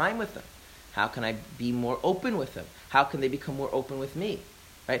spend more time with them? How can I be more open with them? How can they become more open with me?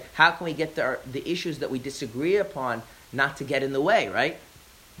 Right? How can we get the issues that we disagree upon not to get in the way, right?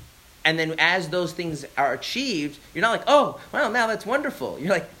 And then as those things are achieved, you're not like, oh, well, now that's wonderful.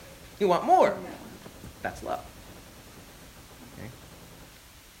 You're like, you want more. That's love. Okay?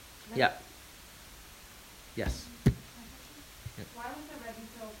 Yeah. Yes. Why was the Rebbe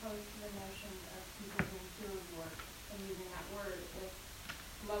so opposed to the notion of people doing kiruv work and using that word if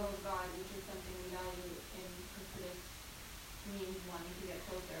love of God, which is something we value in Chassidus, means wanting to get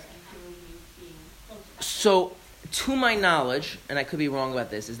closer, and kiruv means being closer? So, to my knowledge, and I could be wrong about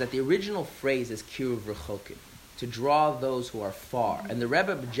this, is that the original phrase is kiruv rechokim, to draw those who are far. And the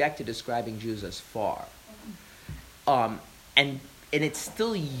Rebbe objected describing Jews as far. And it's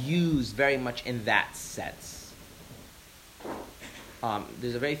still used very much in that sense.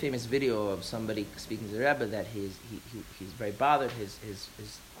 There's a very famous video of somebody speaking to the Rebbe that he's very bothered. His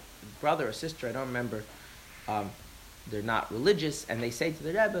brother or sister, I don't remember, they're not religious, and they say to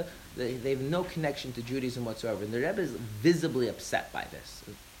the Rebbe they have no connection to Judaism whatsoever. And the Rebbe is visibly upset by this.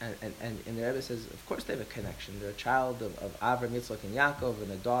 And the Rebbe says, of course they have a connection. They're a child of Avram, Yitzchak, and Yaakov,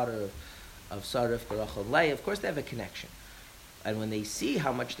 and a daughter of Sarah, Rachel, Leah. Of course they have a connection. And when they see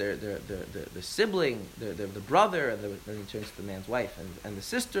how much their sibling, the brother, and then he turns to the man's wife, and the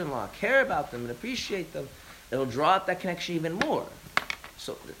sister-in-law care about them and appreciate them, it'll draw out that connection even more.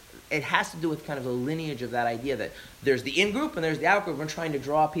 So it has to do with kind of the lineage of that idea that there's the in-group and there's the out-group. We're trying to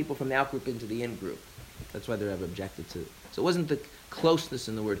draw people from the out-group into the in-group. That's why the Rebbe objected to it. So it wasn't the closeness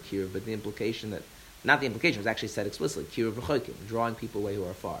in the word kiruv, but the implication that, not the implication, it was actually said explicitly, kiruv v'chokim, drawing people away who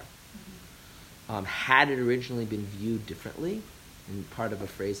are far. Had it originally been viewed differently, in part of a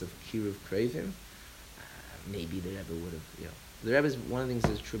phrase of kiruv krevim, maybe the Rebbe would have, The Rebbe's, one of the things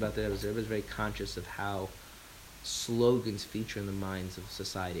that's true about the Rebbe is very conscious of how slogans feature in the minds of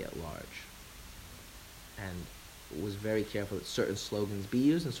society at large. And was very careful that certain slogans be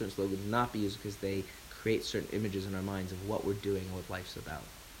used and certain slogans not be used because they create certain images in our minds of what we're doing and what life's about.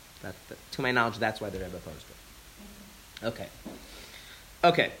 That, to my knowledge, that's why the Rebbe opposed it. Okay.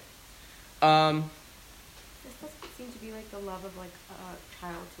 This doesn't seem to be like the love of a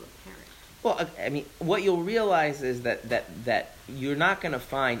child to a parent. Well, what you'll realize is that you're not going to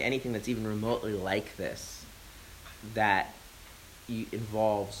find anything that's even remotely like this that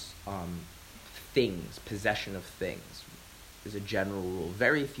involves things, possession of things, is a general rule.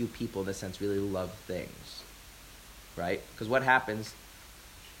 Very few people, in a sense, really love things, right? Because what happens?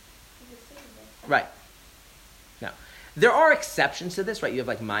 Right. Now, there are exceptions to this, right? You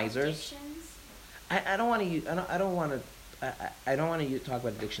have misers. Addictions? I don't want to talk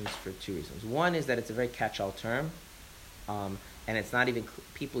about addictions for two reasons. One is that it's a very catch-all term, and it's not even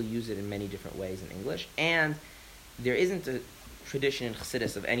people use it in many different ways in English, and there isn't a tradition in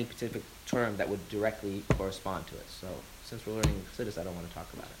Chassidus of any specific term that would directly correspond to it. So, since we're learning Chassidus, I don't want to talk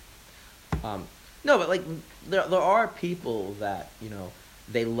about it. No, but there are people that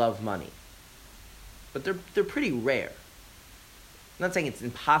they love money, but they're pretty rare. I'm not saying it's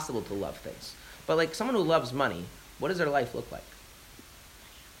impossible to love things, but someone who loves money What does their life look like?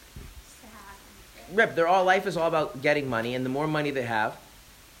 Sad. Rip, life is all about getting money, and the more money they have,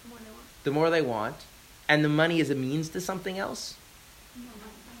 the more they want, and the money is a means to something else.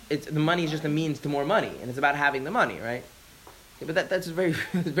 The money is just a means to more money, and it's about having the money, right? Yeah, but that's very,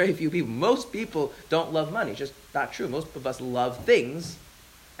 very few people. Most people don't love money. It's just not true. Most of us love things,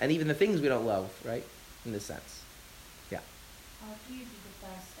 and even the things we don't love, right? In this sense. Yeah. How do you do the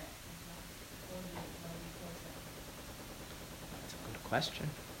first step? That's a good question.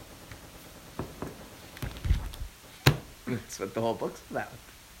 That's what the whole book's about.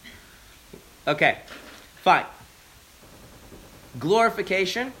 Okay, fine.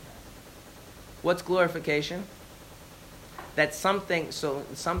 Glorification. What's glorification? That something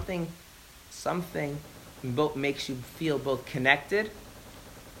both makes you feel both connected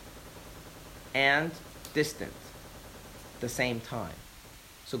and distant at the same time.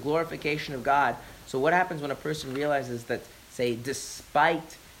 So glorification of God. So what happens when a person realizes that, say,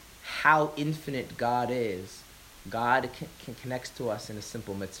 despite how infinite God is, God can connects to us in a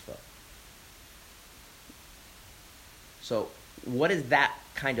simple mitzvah. So what does that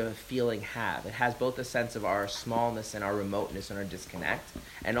kind of a feeling have? It has both a sense of our smallness and our remoteness and our disconnect,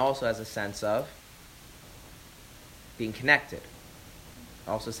 and also has a sense of being connected.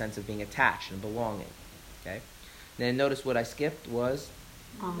 Also a sense of being attached and belonging. Okay? Then notice what I skipped was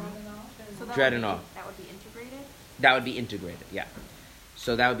So dread and awe. That would be integrated? That would be integrated, yeah.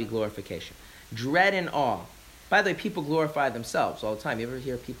 So that would be glorification. Dread and awe. By the way, people glorify themselves all the time. You ever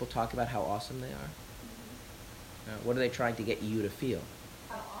hear people talk about how awesome they are? What are they trying to get you to feel?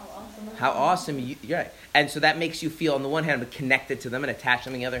 How awesome you're right. And so that makes you feel, on the one hand, connected to them and attached.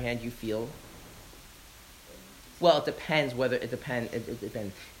 On the other hand, you feel, well, it depends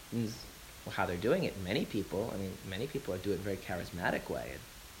how they're doing it. Many people are doing it in a very charismatic way.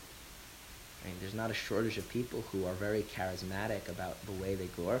 There's not a shortage of people who are very charismatic about the way they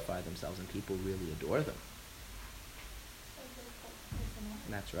glorify themselves, and people really adore them.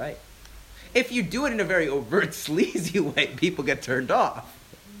 And that's right. If you do it in a very overt, sleazy way, people get turned off.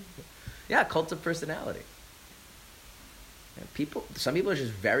 Yeah, cult of personality. Some people are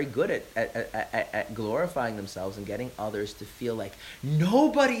just very good at glorifying themselves and getting others to feel like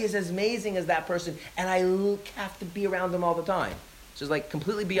nobody is as amazing as that person, and I have to be around them all the time. It's just like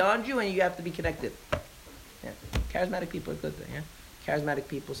completely beyond you, and you have to be connected. Yeah. Charismatic people are good there. Yeah, charismatic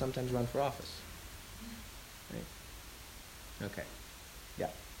people sometimes run for office. Right. Okay. Yeah.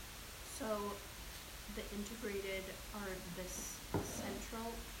 So the integrated are this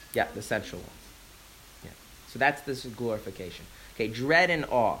central? Yeah, the central ones. Yeah. So that's this glorification. Okay, dread and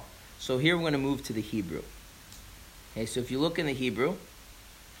awe. So here we're going to move to the Hebrew. Okay, so if you look in the Hebrew,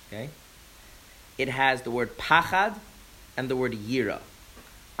 okay, it has the word pachad and the word yira.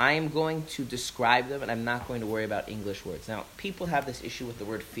 I am going to describe them, and I'm not going to worry about English words. Now, people have this issue with the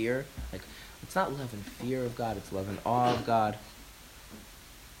word fear. Like, it's not love and fear of God, it's love and awe of God.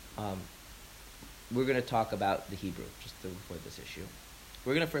 We're going to talk about the Hebrew, just to avoid this issue.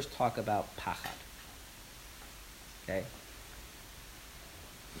 We're going to first talk about pachad. Okay?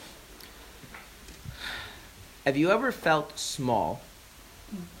 Have you ever felt small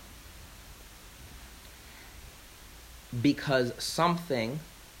because something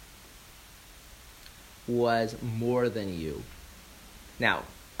was more than you? Now,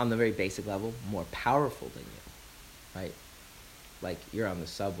 on the very basic level, more powerful than you, right? Like, you're on the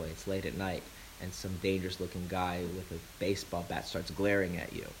subway, it's late at night, and some dangerous-looking guy with a baseball bat starts glaring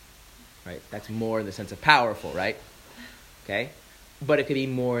at you, right? That's more in the sense of powerful, right? Okay? But it could be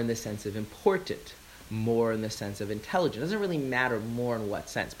more in the sense of important, more in the sense of intelligent. It doesn't really matter more in what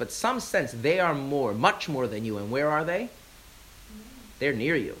sense, but some sense they are more, much more than you. And where are they? They're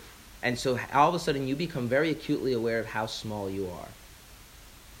near you. And so all of a sudden you become very acutely aware of how small you are.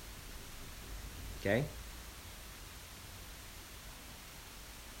 Okay?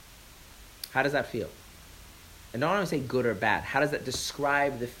 How does that feel? And don't want to say good or bad. How does that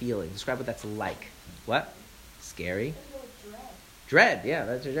describe the feeling? Describe what that's like. What? Scary? Dread, yeah,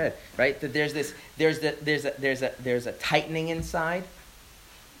 that's a dread, right? That there's a tightening inside,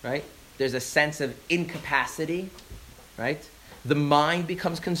 right? There's a sense of incapacity, right? The mind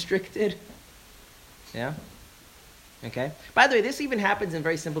becomes constricted, yeah. Okay. By the way, this even happens in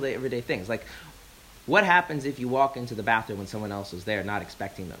very simple everyday things. Like, what happens if you walk into the bathroom when someone else is there, not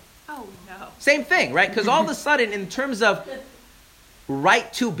expecting them? Oh no. Same thing, right? Because all of a sudden, in terms of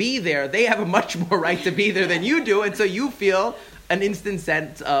right to be there, they have a much more right to be there than you do, and so you feel an instant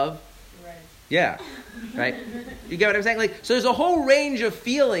sense of, yeah, right? You get what I'm saying? Like, so there's a whole range of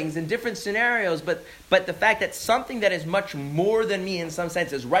feelings in different scenarios, but the fact that something that is much more than me in some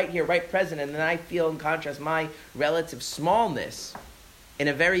sense is right here, right present, and then I feel in contrast my relative smallness in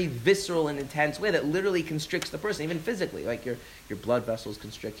a very visceral and intense way that literally constricts the person, even physically. Like your blood vessels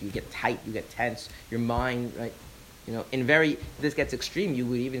constrict, you get tight, you get tense, your mind, right? You know, if this gets extreme, you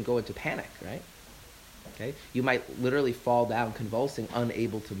would even go into panic, right? Okay? You might literally fall down convulsing,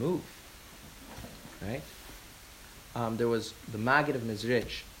 unable to move. Right? There was the Maggid of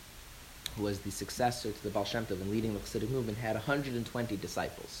Mezrich, who was the successor to the Baal Shem Tov and leading the Chassidic movement, had 120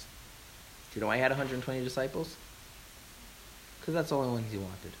 disciples. Do you know why he had 120 disciples? Because that's the only ones he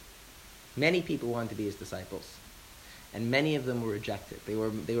wanted. Many people wanted to be his disciples, and many of them were rejected. They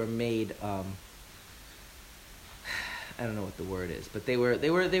were made. I don't know what the word is, but they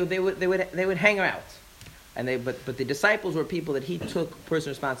would hang out, and but the disciples were people that he took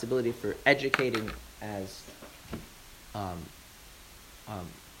personal responsibility for educating as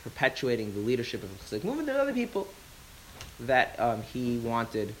perpetuating the leadership of the Chassidic movement. There are other people that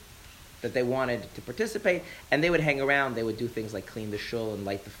they wanted to participate, and they would hang around. They would do things like clean the shul and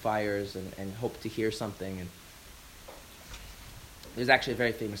light the fires and hope to hear something. And there's actually a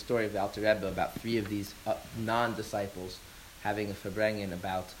very famous story of the Alter Rebbe about 3 of these non-disciples having a farbrengen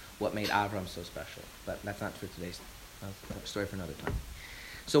about what made Avram so special. But that's not for today's story, for another time.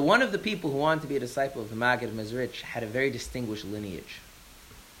 So one of the people who wanted to be a disciple of the Maggid of Mezrich had a very distinguished lineage.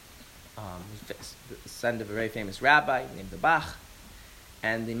 The son of a very famous rabbi named the Bach,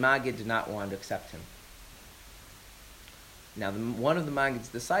 and the Maggid did not want to accept him. Now, one of the Maggid's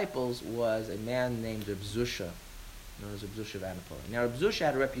disciples was a man named Reb Zusha, known as Reb Zusha of Anatolia. Now, Reb Zusha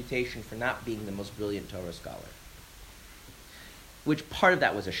had a reputation for not being the most brilliant Torah scholar, which part of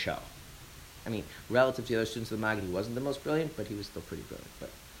that was a show. I mean, relative to the other students of the Maggid, he wasn't the most brilliant, but he was still pretty brilliant.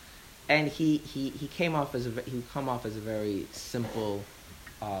 And he came off as a very simple,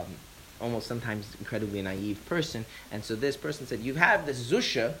 almost sometimes incredibly naive person. And so this person said, "You have this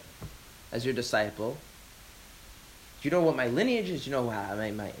Zusha as your disciple. Do you know what my lineage is? Do you know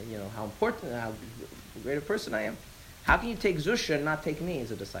how important, how great a person I am? How can you take Zusha and not take me as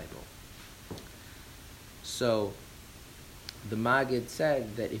a disciple?" So the Maggid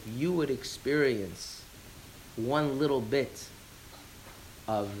said that if you would experience one little bit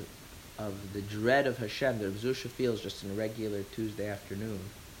of the dread of Hashem that Zusha feels just in a regular Tuesday afternoon,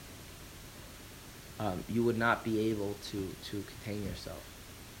 you would not be able to contain yourself.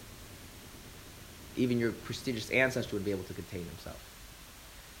 Even your prestigious ancestor would be able to contain himself.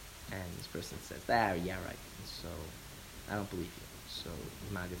 And this person says, yeah, right. And so, I don't believe you. So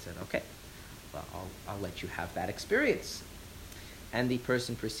the Maggid said, okay, well, I'll let you have that experience. And the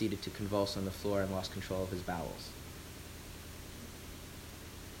person proceeded to convulse on the floor and lost control of his bowels.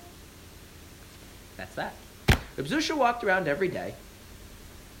 That's that. Reb Zusha walked around every day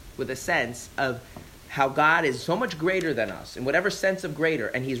with a sense of how God is so much greater than us, in whatever sense of greater,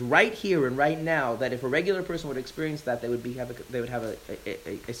 and He's right here and right now. That if a regular person would experience that, they would have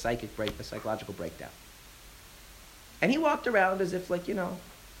a psychological breakdown. And he walked around as if, he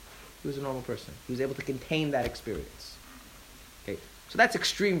was a normal person. He was able to contain that experience. Okay, so that's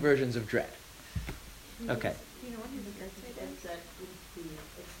extreme versions of dread. Okay. You know what his experience that would be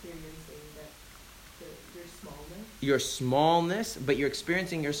experiencing your smallness? Your smallness, but you're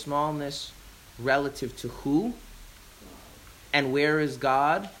experiencing your smallness relative to who? And where is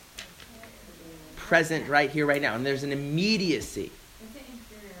God? Present right here, right now. And there's an immediacy. Is it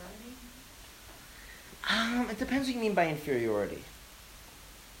inferiority? It depends what you mean by inferiority.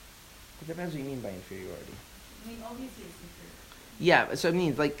 I mean, obviously it's inferiority. Yeah, so it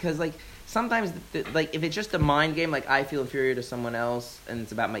means, because sometimes, if it's just a mind game, I feel inferior to someone else, and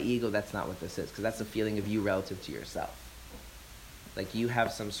it's about my ego, that's not what this is, because that's a feeling of you relative to yourself. You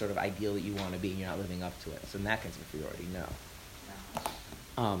have some sort of ideal that you want to be, and you're not living up to it. So in that kind of inferiority,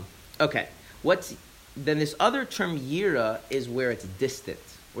 no. Okay. Then this other term, yira, is where it's distant,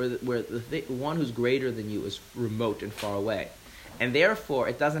 where the one who's greater than you is remote and far away. And therefore,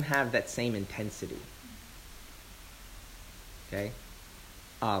 it doesn't have that same intensity. Okay?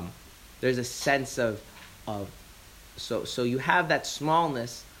 There's a sense of so you have that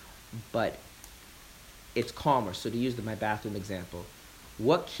smallness, but it's calmer. So to use my bathroom example,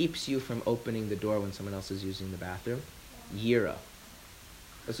 what keeps you from opening the door when someone else is using the bathroom? Yira.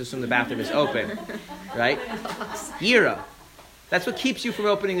 Let's assume the bathroom is open, right? Yira. That's what keeps you from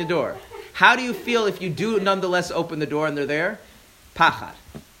opening the door. How do you feel if you do nonetheless open the door and they're there? Pachad.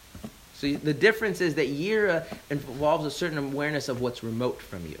 So the difference is that yira involves a certain awareness of what's remote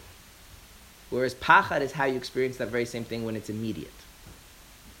from you. Whereas pachad is how you experience that very same thing when it's immediate.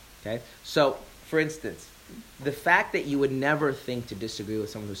 Okay? So For instance, the fact that you would never think to disagree with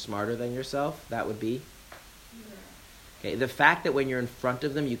someone who's smarter than yourself, that would be. Okay, the fact that when you're in front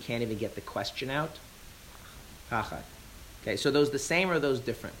of them, you can't even get the question out. Pachad. Okay, so those the same or are those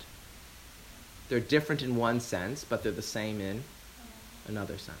different? They're different in one sense, but they're the same in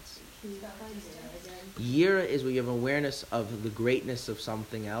another sense. Yira is where you have awareness of the greatness of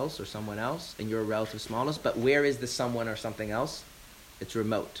something else or someone else, and your relative smallness. But where is the someone or something else? It's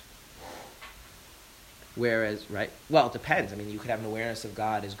remote. Whereas, right? Well, it depends. I mean, you could have an awareness of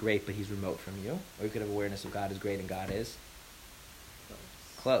God is great, but He's remote from you, or you could have awareness of God is great and God is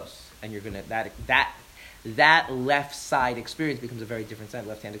close. And you're gonna that left side experience becomes a very different side,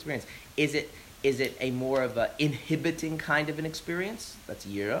 left hand experience. Is it a more of a inhibiting kind of an experience? That's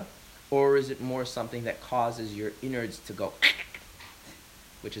yira. Or is it more something that causes your innards to go,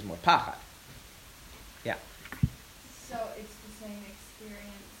 which is more pachad? Yeah. So it's the same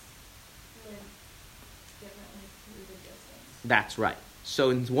experience lived differently through the distance. That's right.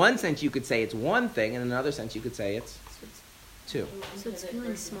 So in one sense you could say it's one thing, and in another sense you could say it's two. So it's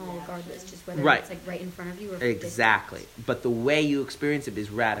feeling small regardless, just whether Right. it's like right in front of you or Exactly. distance. But the way you experience it is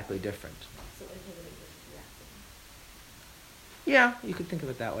radically different. So inhibiting versus reacting. Yeah, you could think of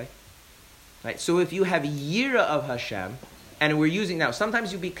it that way. Right? So if you have yira of Hashem, and we're using now,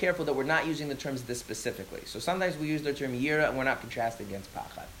 sometimes you be careful that we're not using the terms this specifically. So sometimes we use the term yira and we're not contrasting against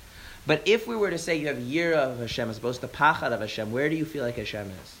pachad. But if we were to say you have yira of Hashem as opposed to pachad of Hashem, where do you feel like Hashem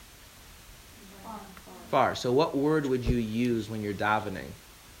is? Far. So what word would you use when you're davening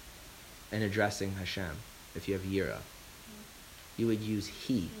and addressing Hashem if you have yira? You would use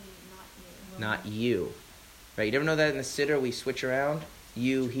He, not you. Right? You ever know that in the Siddur we switch around?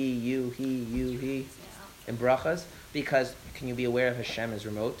 You, he. In brachas? Because can you be aware of Hashem is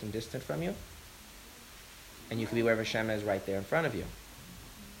remote and distant from you? And you can be aware of Hashem is right there in front of you.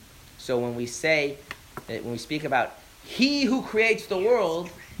 So when we speak about He who creates the world,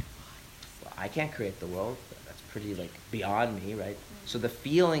 well, I can't create the world. That's pretty beyond me, right? So the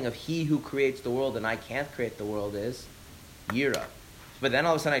feeling of He who creates the world and I can't create the world is yira. But then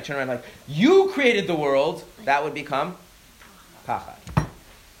all of a sudden I turn around you created the world, that would become pachad.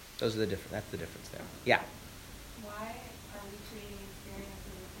 That's the difference there. Yeah. Why are we creating experiences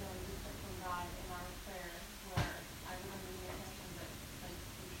of feeling distant from God in our prayer, where I was under the impression that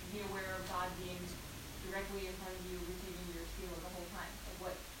you should be aware of God being directly in front of you, receiving your seal the whole time?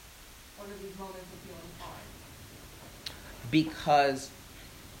 What are these moments of feeling far? Because,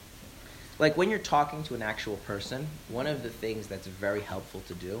 when you're talking to an actual person, one of the things that's very helpful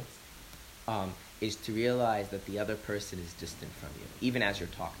to do is to realize that the other person is distant from you, even as you're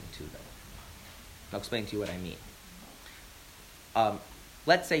talking to them. I'll explain to you what I mean.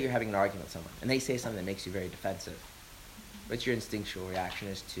 Let's say you're having an argument with someone, and they say something that makes you very defensive. What's your instinctual reaction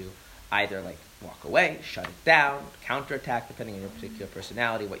is to either walk away, shut it down, counterattack, depending on your particular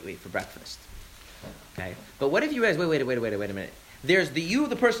personality, what you ate for breakfast. Okay? But what if you realize, wait a minute. There's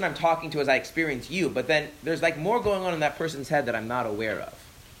the person I'm talking to as I experience you, but then there's more going on in that person's head that I'm not aware of.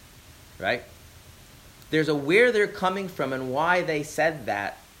 Right? There's a where they're coming from and why they said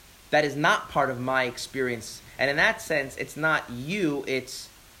that is not part of my experience. And in that sense, it's not you, it's,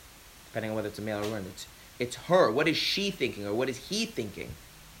 depending on whether it's a male or woman, it's her. What is she thinking or what is he thinking?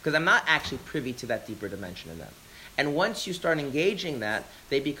 Because I'm not actually privy to that deeper dimension in them. And once you start engaging that,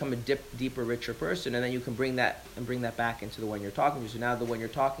 they become a deeper, richer person, and then you can bring that back into the one you're talking to. So now the one you're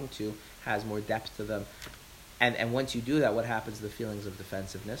talking to has more depth to them. And once you do that, what happens to the feelings of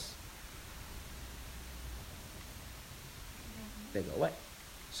defensiveness? They go away.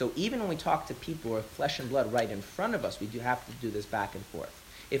 So even when we talk to people who are flesh and blood right in front of us, we do have to do this back and forth.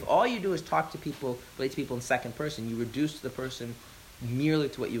 If all you do is talk to people, relate to people in second person, you reduce the person merely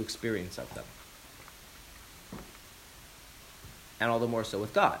to what you experience of them. And all the more so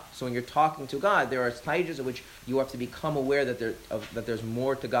with God. So when you're talking to God, there are stages in which you have to become aware that there's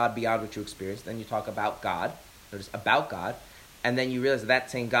more to God beyond what you experience. Then you talk about God, and then you realize that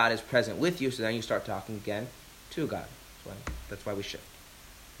saying God is present with you, so then you start talking again to God. That's why we shift.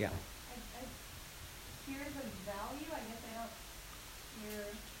 Yeah. I hear the value. I guess I don't hear.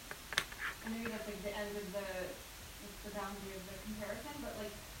 Maybe that's the end of the boundary of the comparison. But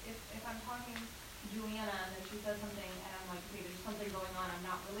if I'm talking to Juliana and then she says something and I'm like, okay, there's something going on I'm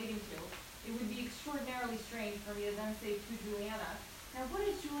not relating to, it would be extraordinarily strange for me to then say to Juliana, now what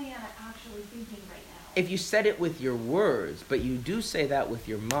is Juliana actually thinking right now? If you said it with your words, but you do say that with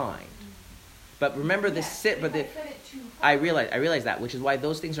your mind. But remember I realize that, which is why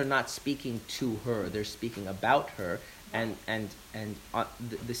those things are not speaking to her; they're speaking about her, and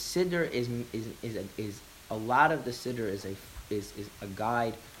the siddur is a lot of the siddur is a is a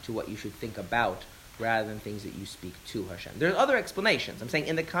guide to what you should think about rather than things that you speak to Hashem. There are other explanations. I'm saying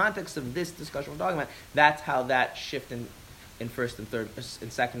in the context of this discussion we're talking about, that's how that shift in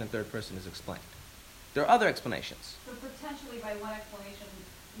second and third person is explained. There are other explanations. So potentially by one explanation,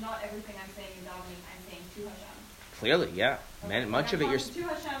 not everything I'm saying in davening, I'm saying to Hashem. Clearly, yeah. Okay. Much of it I'm you're talking to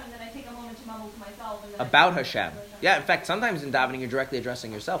Hashem, and then I take a moment to mumble to myself. And then about I Hashem. to Yeah, in fact, sometimes in davening you're directly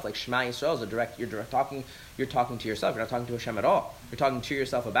addressing yourself. Like Shema Yisrael is you're talking to yourself. You're not talking to Hashem at all. You're talking to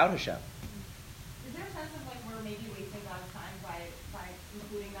yourself about Hashem. Is there a sense of like we're maybe wasting God's time by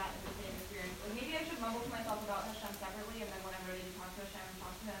including that in the same experience? Like maybe I should mumble to myself about Hashem separately, and then when I'm ready to talk to Hashem,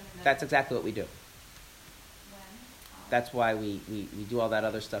 talk to Him. And then That's exactly what we do. when. That's why we do all that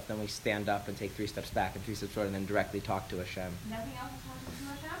other stuff. Then we stand up and take 3 steps back and 3 steps forward, and then directly talk to Hashem. Nothing else is talking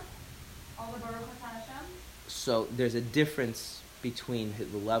to Hashem. All the Baruch Hashem Hashem. So there's a difference between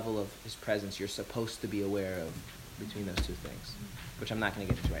the level of His presence you're supposed to be aware of between those two things, which I'm not going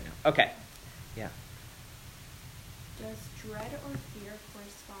to get into right now. Okay. Yeah. Does dread or fear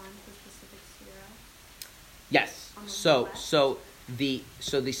correspond to a specific sphere? Yes. On the So left?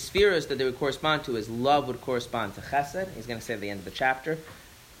 the spheres that they would correspond to is love would correspond to chesed. He's going to say at the end of the chapter.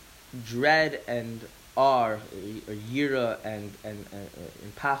 Dread and or yira and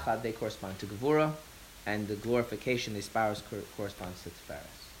pachad, they correspond to gevura, and the glorification, the sparrows, corresponds to tiferes.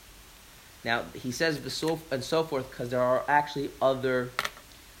 Now he says and so forth because there are actually other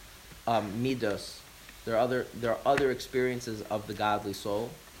middos. There are other experiences of the godly soul,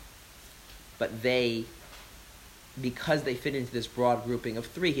 but because they fit into this broad grouping of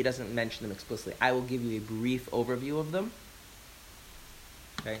 3, he doesn't mention them explicitly. I will give you a brief overview of them.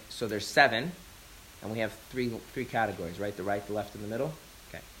 Okay, so there's 7, and we have three categories, right? The right, the left, and the middle.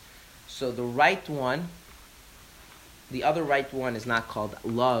 Okay, so the right one, the other right one is not called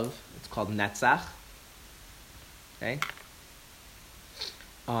love; it's called netzach. Okay,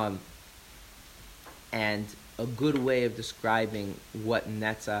 and a good way of describing what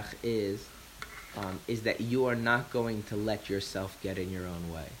netzach is that you are not going to let yourself get in your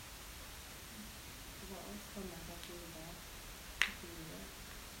own way.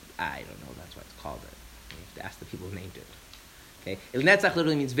 I don't know. That's why it's called it. You have to ask the people who named it. Okay, Netzach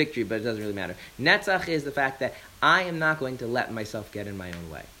literally means victory, but it doesn't really matter. Netzach is the fact that I am not going to let myself get in my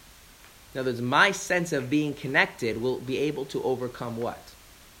own way. In other words, my sense of being connected will be able to overcome what?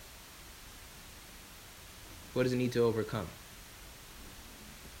 What does it need to overcome?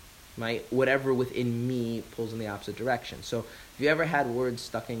 Whatever within me pulls in the opposite direction. So, have you ever had words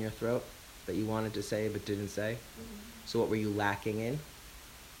stuck in your throat that you wanted to say but didn't say? Mm-hmm. So what were you lacking in?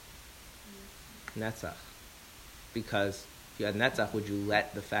 Netzach. Because if you had netzach, would you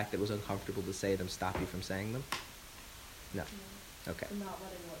let the fact that it was uncomfortable to say them stop you from saying them? No. Okay. So not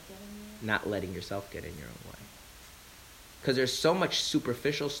letting what get in you? Not letting yourself get in your own way. Because there's so much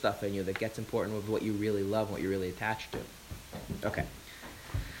superficial stuff in you that gets important with what you really love, what you're really attached to. Okay.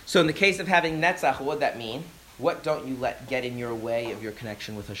 So in the case of having netzach, what would that mean? What don't you let get in your way of your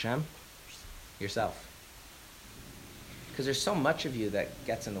connection with Hashem? Yourself. Because there's so much of you that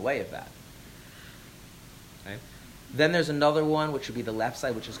gets in the way of that. Okay? Then there's another one, which would be the left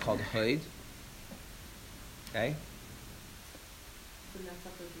side, which is called hoid. Okay? The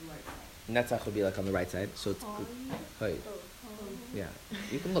netzach would be right side. Netzach would be like on the right side, so it's hoid. Yeah,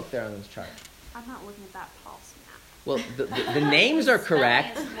 you can look there on this chart. I'm not looking at that policy map. Well, the names are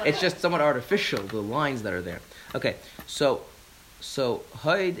correct. It's just somewhat artificial, the lines that are there. Okay, so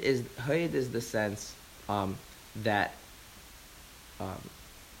hoid is the sense that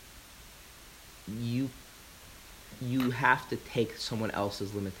you have to take someone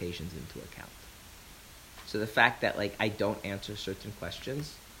else's limitations into account. So the fact that I don't answer certain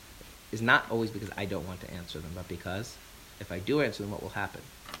questions is not always because I don't want to answer them, but because if I do answer them, what will happen?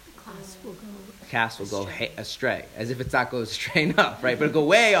 Class will go astray, as if it's not going astray enough, right? But it'll go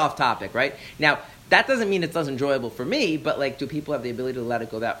way off topic, right? Now, that doesn't mean it's less enjoyable for me, but do people have the ability to let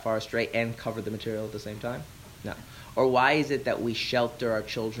it go that far astray and cover the material at the same time? No. Or why is it that we shelter our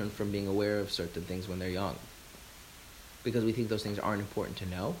children from being aware of certain things when they're young? Because we think those things aren't important to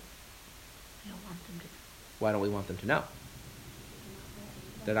know? I don't want them to. Why don't we want them to know?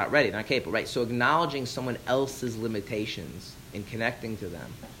 They're not ready, they're not capable, right? So acknowledging someone else's limitations and connecting to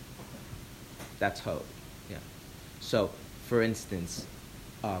them, that's hod. Yeah. So, for instance,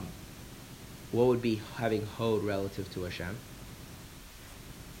 what would be having hod relative to Hashem?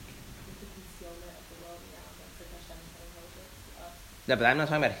 The concealment of the world around us, like Hashem saying hod to us. No, but I'm not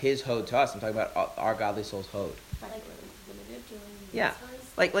talking about his hod to us. I'm talking about our godly soul's hod. Like limited doing Yeah.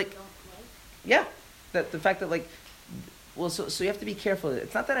 Yeah. The fact that so you have to be careful.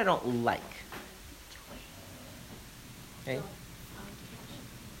 It's not that I don't like. Okay?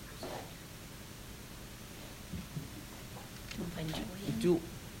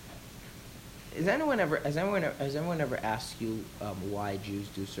 Has anyone ever asked you why Jews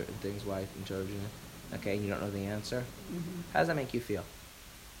do certain things, why in children? Okay, and you don't know the answer? Mm-hmm. How does that make you feel?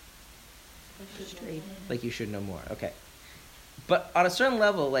 Straight. Like you should know more. Okay. But on a certain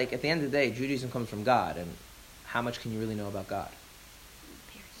level, like at the end of the day, Judaism comes from God, and how much can you really know about God?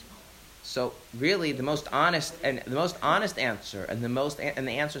 Very small. So really, the most honest answer, and the answer in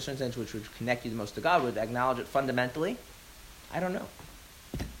a certain sense which would connect you the most to God, would acknowledge it fundamentally. I don't know.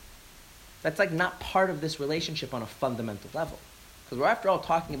 That's like not part of this relationship on a fundamental level. Because we're after all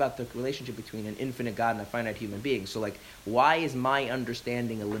talking about the relationship between an infinite God and a finite human being. So like, why is my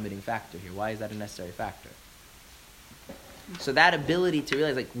understanding a limiting factor here? Why is that a necessary factor? So that ability to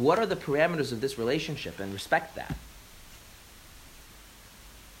realize, like, what are the parameters of this relationship and respect that.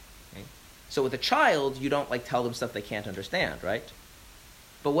 Okay? So with a child, you don't like tell them stuff they can't understand, right?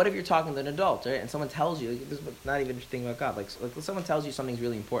 But what if you're talking to an adult, right? And someone tells you, this is not even interesting about God, like someone tells you something's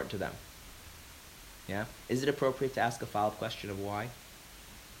really important to them. Yeah? Is it appropriate to ask a follow-up question of why?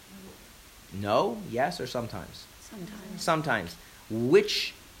 No, yes, or sometimes? Sometimes.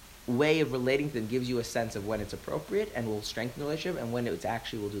 Which way of relating to them gives you a sense of when it's appropriate and will strengthen the relationship, and when it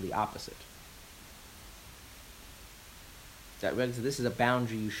actually will do the opposite? That this is a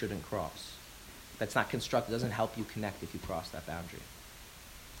boundary you shouldn't cross. That's not constructive. It doesn't help you connect if you cross that boundary.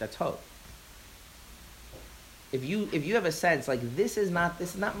 That's hope. If you have a sense like this is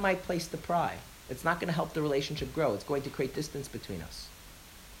not my place to pry. It's not going to help the relationship grow. It's going to create distance between us.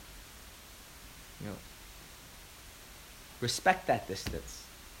 You know, respect that distance.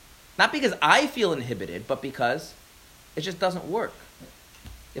 Not because I feel inhibited, but because it just doesn't work.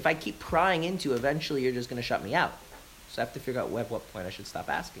 If I keep prying into, eventually you're just going to shut me out. So I have to figure out at what point I should stop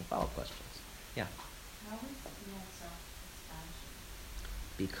asking follow-up questions. Yeah. How is real self-expansion?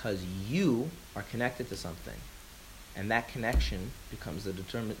 Because you are connected to something. And that connection becomes the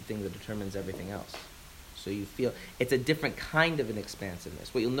thing that determines everything else. So you feel, it's a different kind of an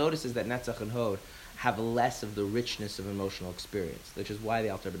expansiveness. What you'll notice is that Netzach and Hod have less of the richness of emotional experience, which is why the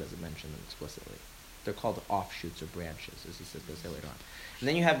Alter Rebbe doesn't mention them explicitly. They're called offshoots or branches, as he says, later on. And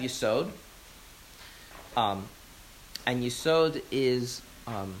then you have Yesod. And Yesod is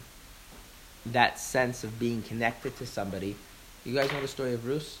that sense of being connected to somebody. You guys know the story of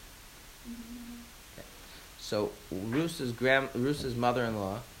Rus? Mm-hmm. So Rus's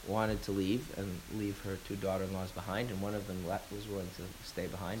mother-in-law wanted to leave her two daughter-in-laws behind, and one of them was willing to stay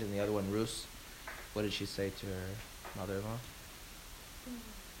behind, and the other one, Rus, what did she say to her mother-in-law?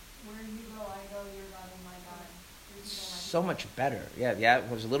 Where you go, I go, you're God and my God. So much better. Yeah, it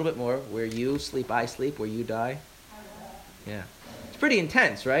was a little bit more. Where you sleep, I sleep. Where you die. Yeah. It's pretty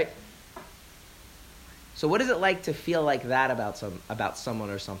intense, right? So what is it like to feel like that about someone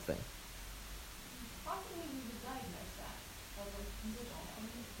or something?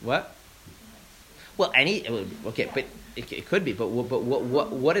 What? Well, but it could be. But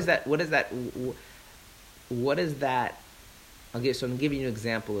what is that? What is that? What is that? Okay, so I'm giving you an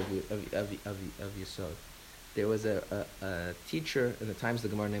example of Yesod. There was a teacher in the times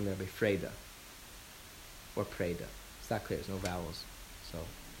of the Gemara named Rabbi Freda, or Preda. It's not clear. There's no vowels. So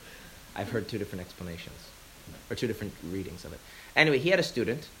I've heard two different explanations, or two different readings of it. Anyway, he had a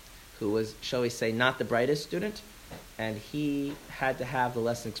student who was, shall we say, not the brightest student, and he had to have the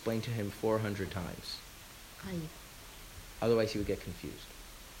lesson explained to him 400 times. Otherwise, he would get confused.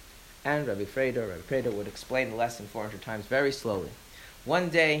 And Rabbi Freda would explain the lesson 400 times very slowly. One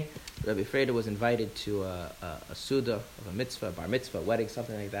day, Rabbi Freda was invited to a suda of a mitzvah, a bar mitzvah, a wedding,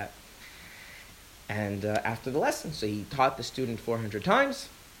 something like that. And after the lesson, so he taught the student 400 times,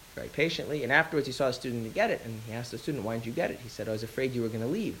 very patiently, and afterwards he saw the student get it, and he asked the student, why didn't you get it? He said, I was afraid you were going to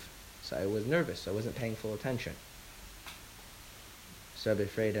leave, so I was nervous, so I wasn't paying full attention. So Rabbi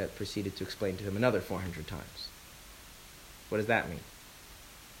Freda proceeded to explain to him another 400 times. What does that mean?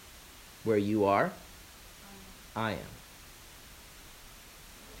 Where you are, I am.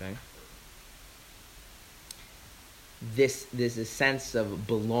 Okay? There's a sense of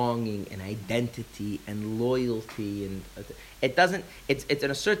belonging and identity and loyalty, and it's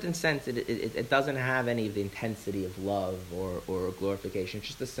in a certain sense it doesn't have any of the intensity of love or glorification. It's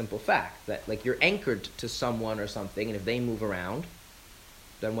just a simple fact that like you're anchored to someone or something, and if they move around,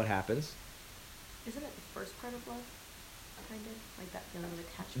 then what happens? Isn't it the first part of love? Kind of like that feeling of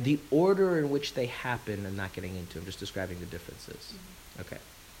attachment. The order in which they happen, I'm not getting into. I'm just describing the differences. Mm-hmm.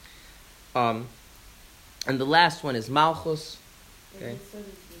 Okay. And the last one is Malchus. Okay.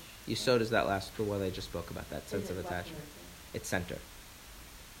 Yesod is that last, the one I just spoke about, that sense of attachment. It's center.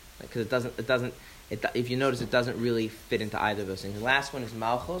 Because if you notice, it doesn't really fit into either of those things. The last one is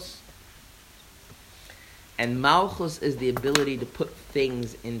Malchus. And malchus is the ability to put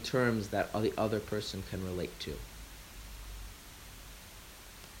things in terms that the other person can relate to.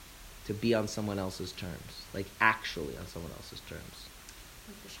 To be on someone else's terms. Like actually on someone else's terms.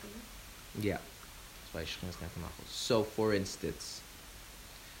 Like the Shekhinah? Yeah. That's why Shekhinah is connected to malchus. So, for instance,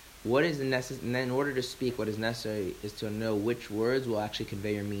 what is in order to speak, what is necessary is to know which words will actually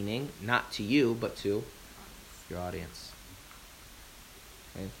convey your meaning, not to you, but to your audience.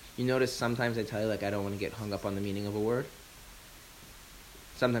 Okay? You notice sometimes I tell you, like, I don't want to get hung up on the meaning of a word.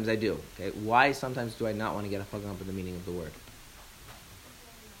 Sometimes I do. Okay? Why sometimes do I not want to get hung up on the meaning of the word?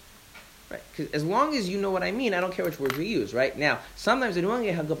 Right? Because as long as you know what I mean, I don't care which words we use, right? Now, sometimes I don't want to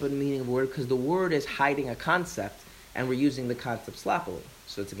get hung up on the meaning of a word because the word is hiding a concept and we're using the concept sloppily.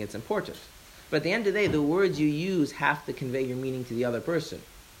 So it gets important. But at the end of the day, the words you use have to convey your meaning to the other person.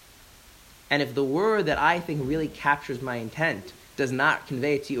 And if the word that I think really captures my intent does not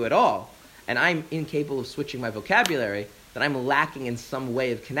convey it to you at all, and I'm incapable of switching my vocabulary, then I'm lacking in some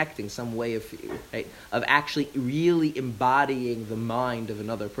way of connecting, some way of, right, of actually really embodying the mind of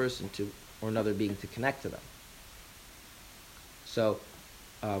another person or another being to connect to them. So,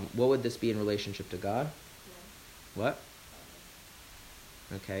 what would this be in relationship to God? Yeah. What?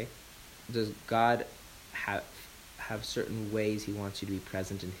 Okay. Does God have certain ways he wants you to be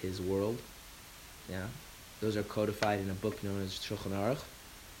present in his world? Yeah. Those are codified in a book known as Shulchan Aruch.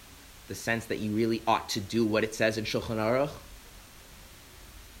 The sense that you really ought to do what it says in Shulchan Aruch.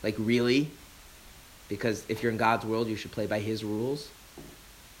 Like really? Because if you're in God's world, you should play by his rules.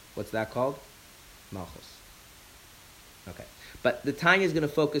 What's that called? Malchus. Okay. But the Tanya is going to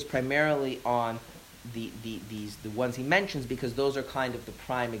focus primarily on the ones he mentions because those are kind of the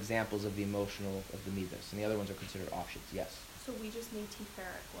prime examples of the emotional of the Middos, and the other ones are considered offshoots. Yes. So we just need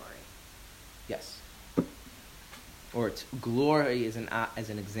Tiferet glory. Yes. Or glory is an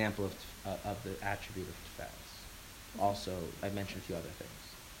example of the attribute of Tiferet. Also, I mentioned a few other things.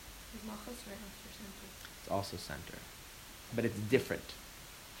 Is Malchus right after center? It's also center, but it's different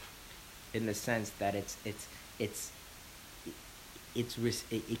in the sense that it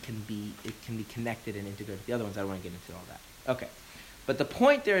can be connected and integrated with the other ones. I don't want to get into all that. Okay. But the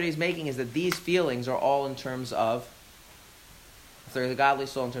point there that he's making is that these feelings are all in terms of the godly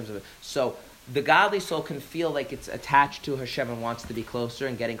soul in terms of it. So the godly soul can feel like it's attached to Hashem and wants to be closer,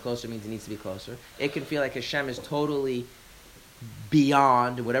 and getting closer means it needs to be closer. It can feel like Hashem is totally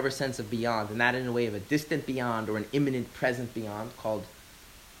beyond, in whatever sense of beyond, and not in a way of a distant beyond or an imminent present beyond, called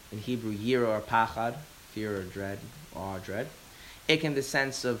in Hebrew yira or pachad, fear or dread, awe or dread. It can the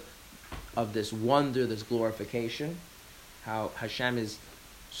sense of this wonder, this glorification, how Hashem is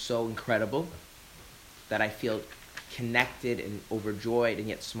so incredible that I feel connected and overjoyed and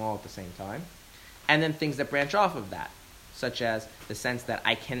yet small at the same time. And then things that branch off of that, such as the sense that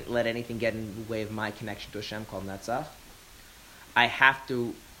I can't let anything get in the way of my connection to Hashem, called Netzach. I have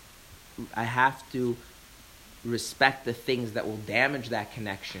to respect the things that will damage that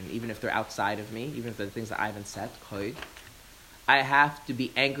connection, even if they're outside of me, even if they're the things that I haven't set, Chod. I have to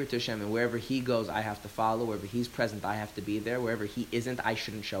be anchored to Hashem, and wherever he goes, I have to follow. Wherever he's present, I have to be there. Wherever he isn't, I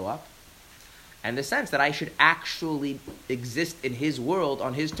shouldn't show up. And the sense that I should actually exist in his world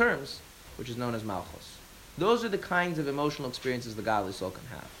on his terms, which is known as Malchus. Those are the kinds of emotional experiences the godly soul can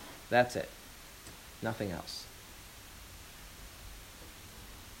have. That's it. Nothing else.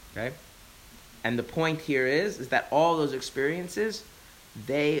 Okay? And the point here is that all those experiences,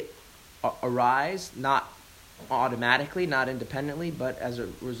 they arise not automatically, not independently, but as a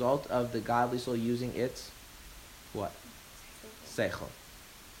result of the godly soul using its what? Seichel.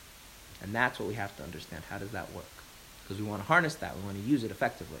 And that's what we have to understand. How does that work? Because we want to harness that. We want to use it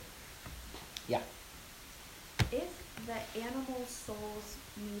effectively. Yeah. If the animal soul's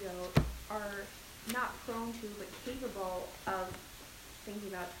Middos are not prone to, but capable of thinking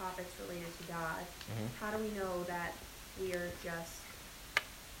about topics related to God, how do we know that we are just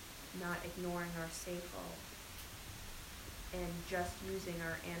not ignoring our seichel and just using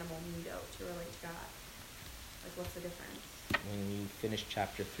our animal Middos to relate to God? Like, what's the difference? When you finish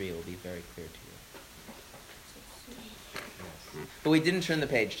chapter 3, it will be very clear to you. Yes. But we didn't turn the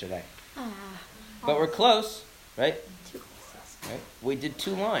page today. But we're close, right? Right? We did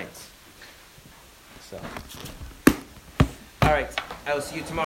 2 lines. So, all right. I will see you tomorrow.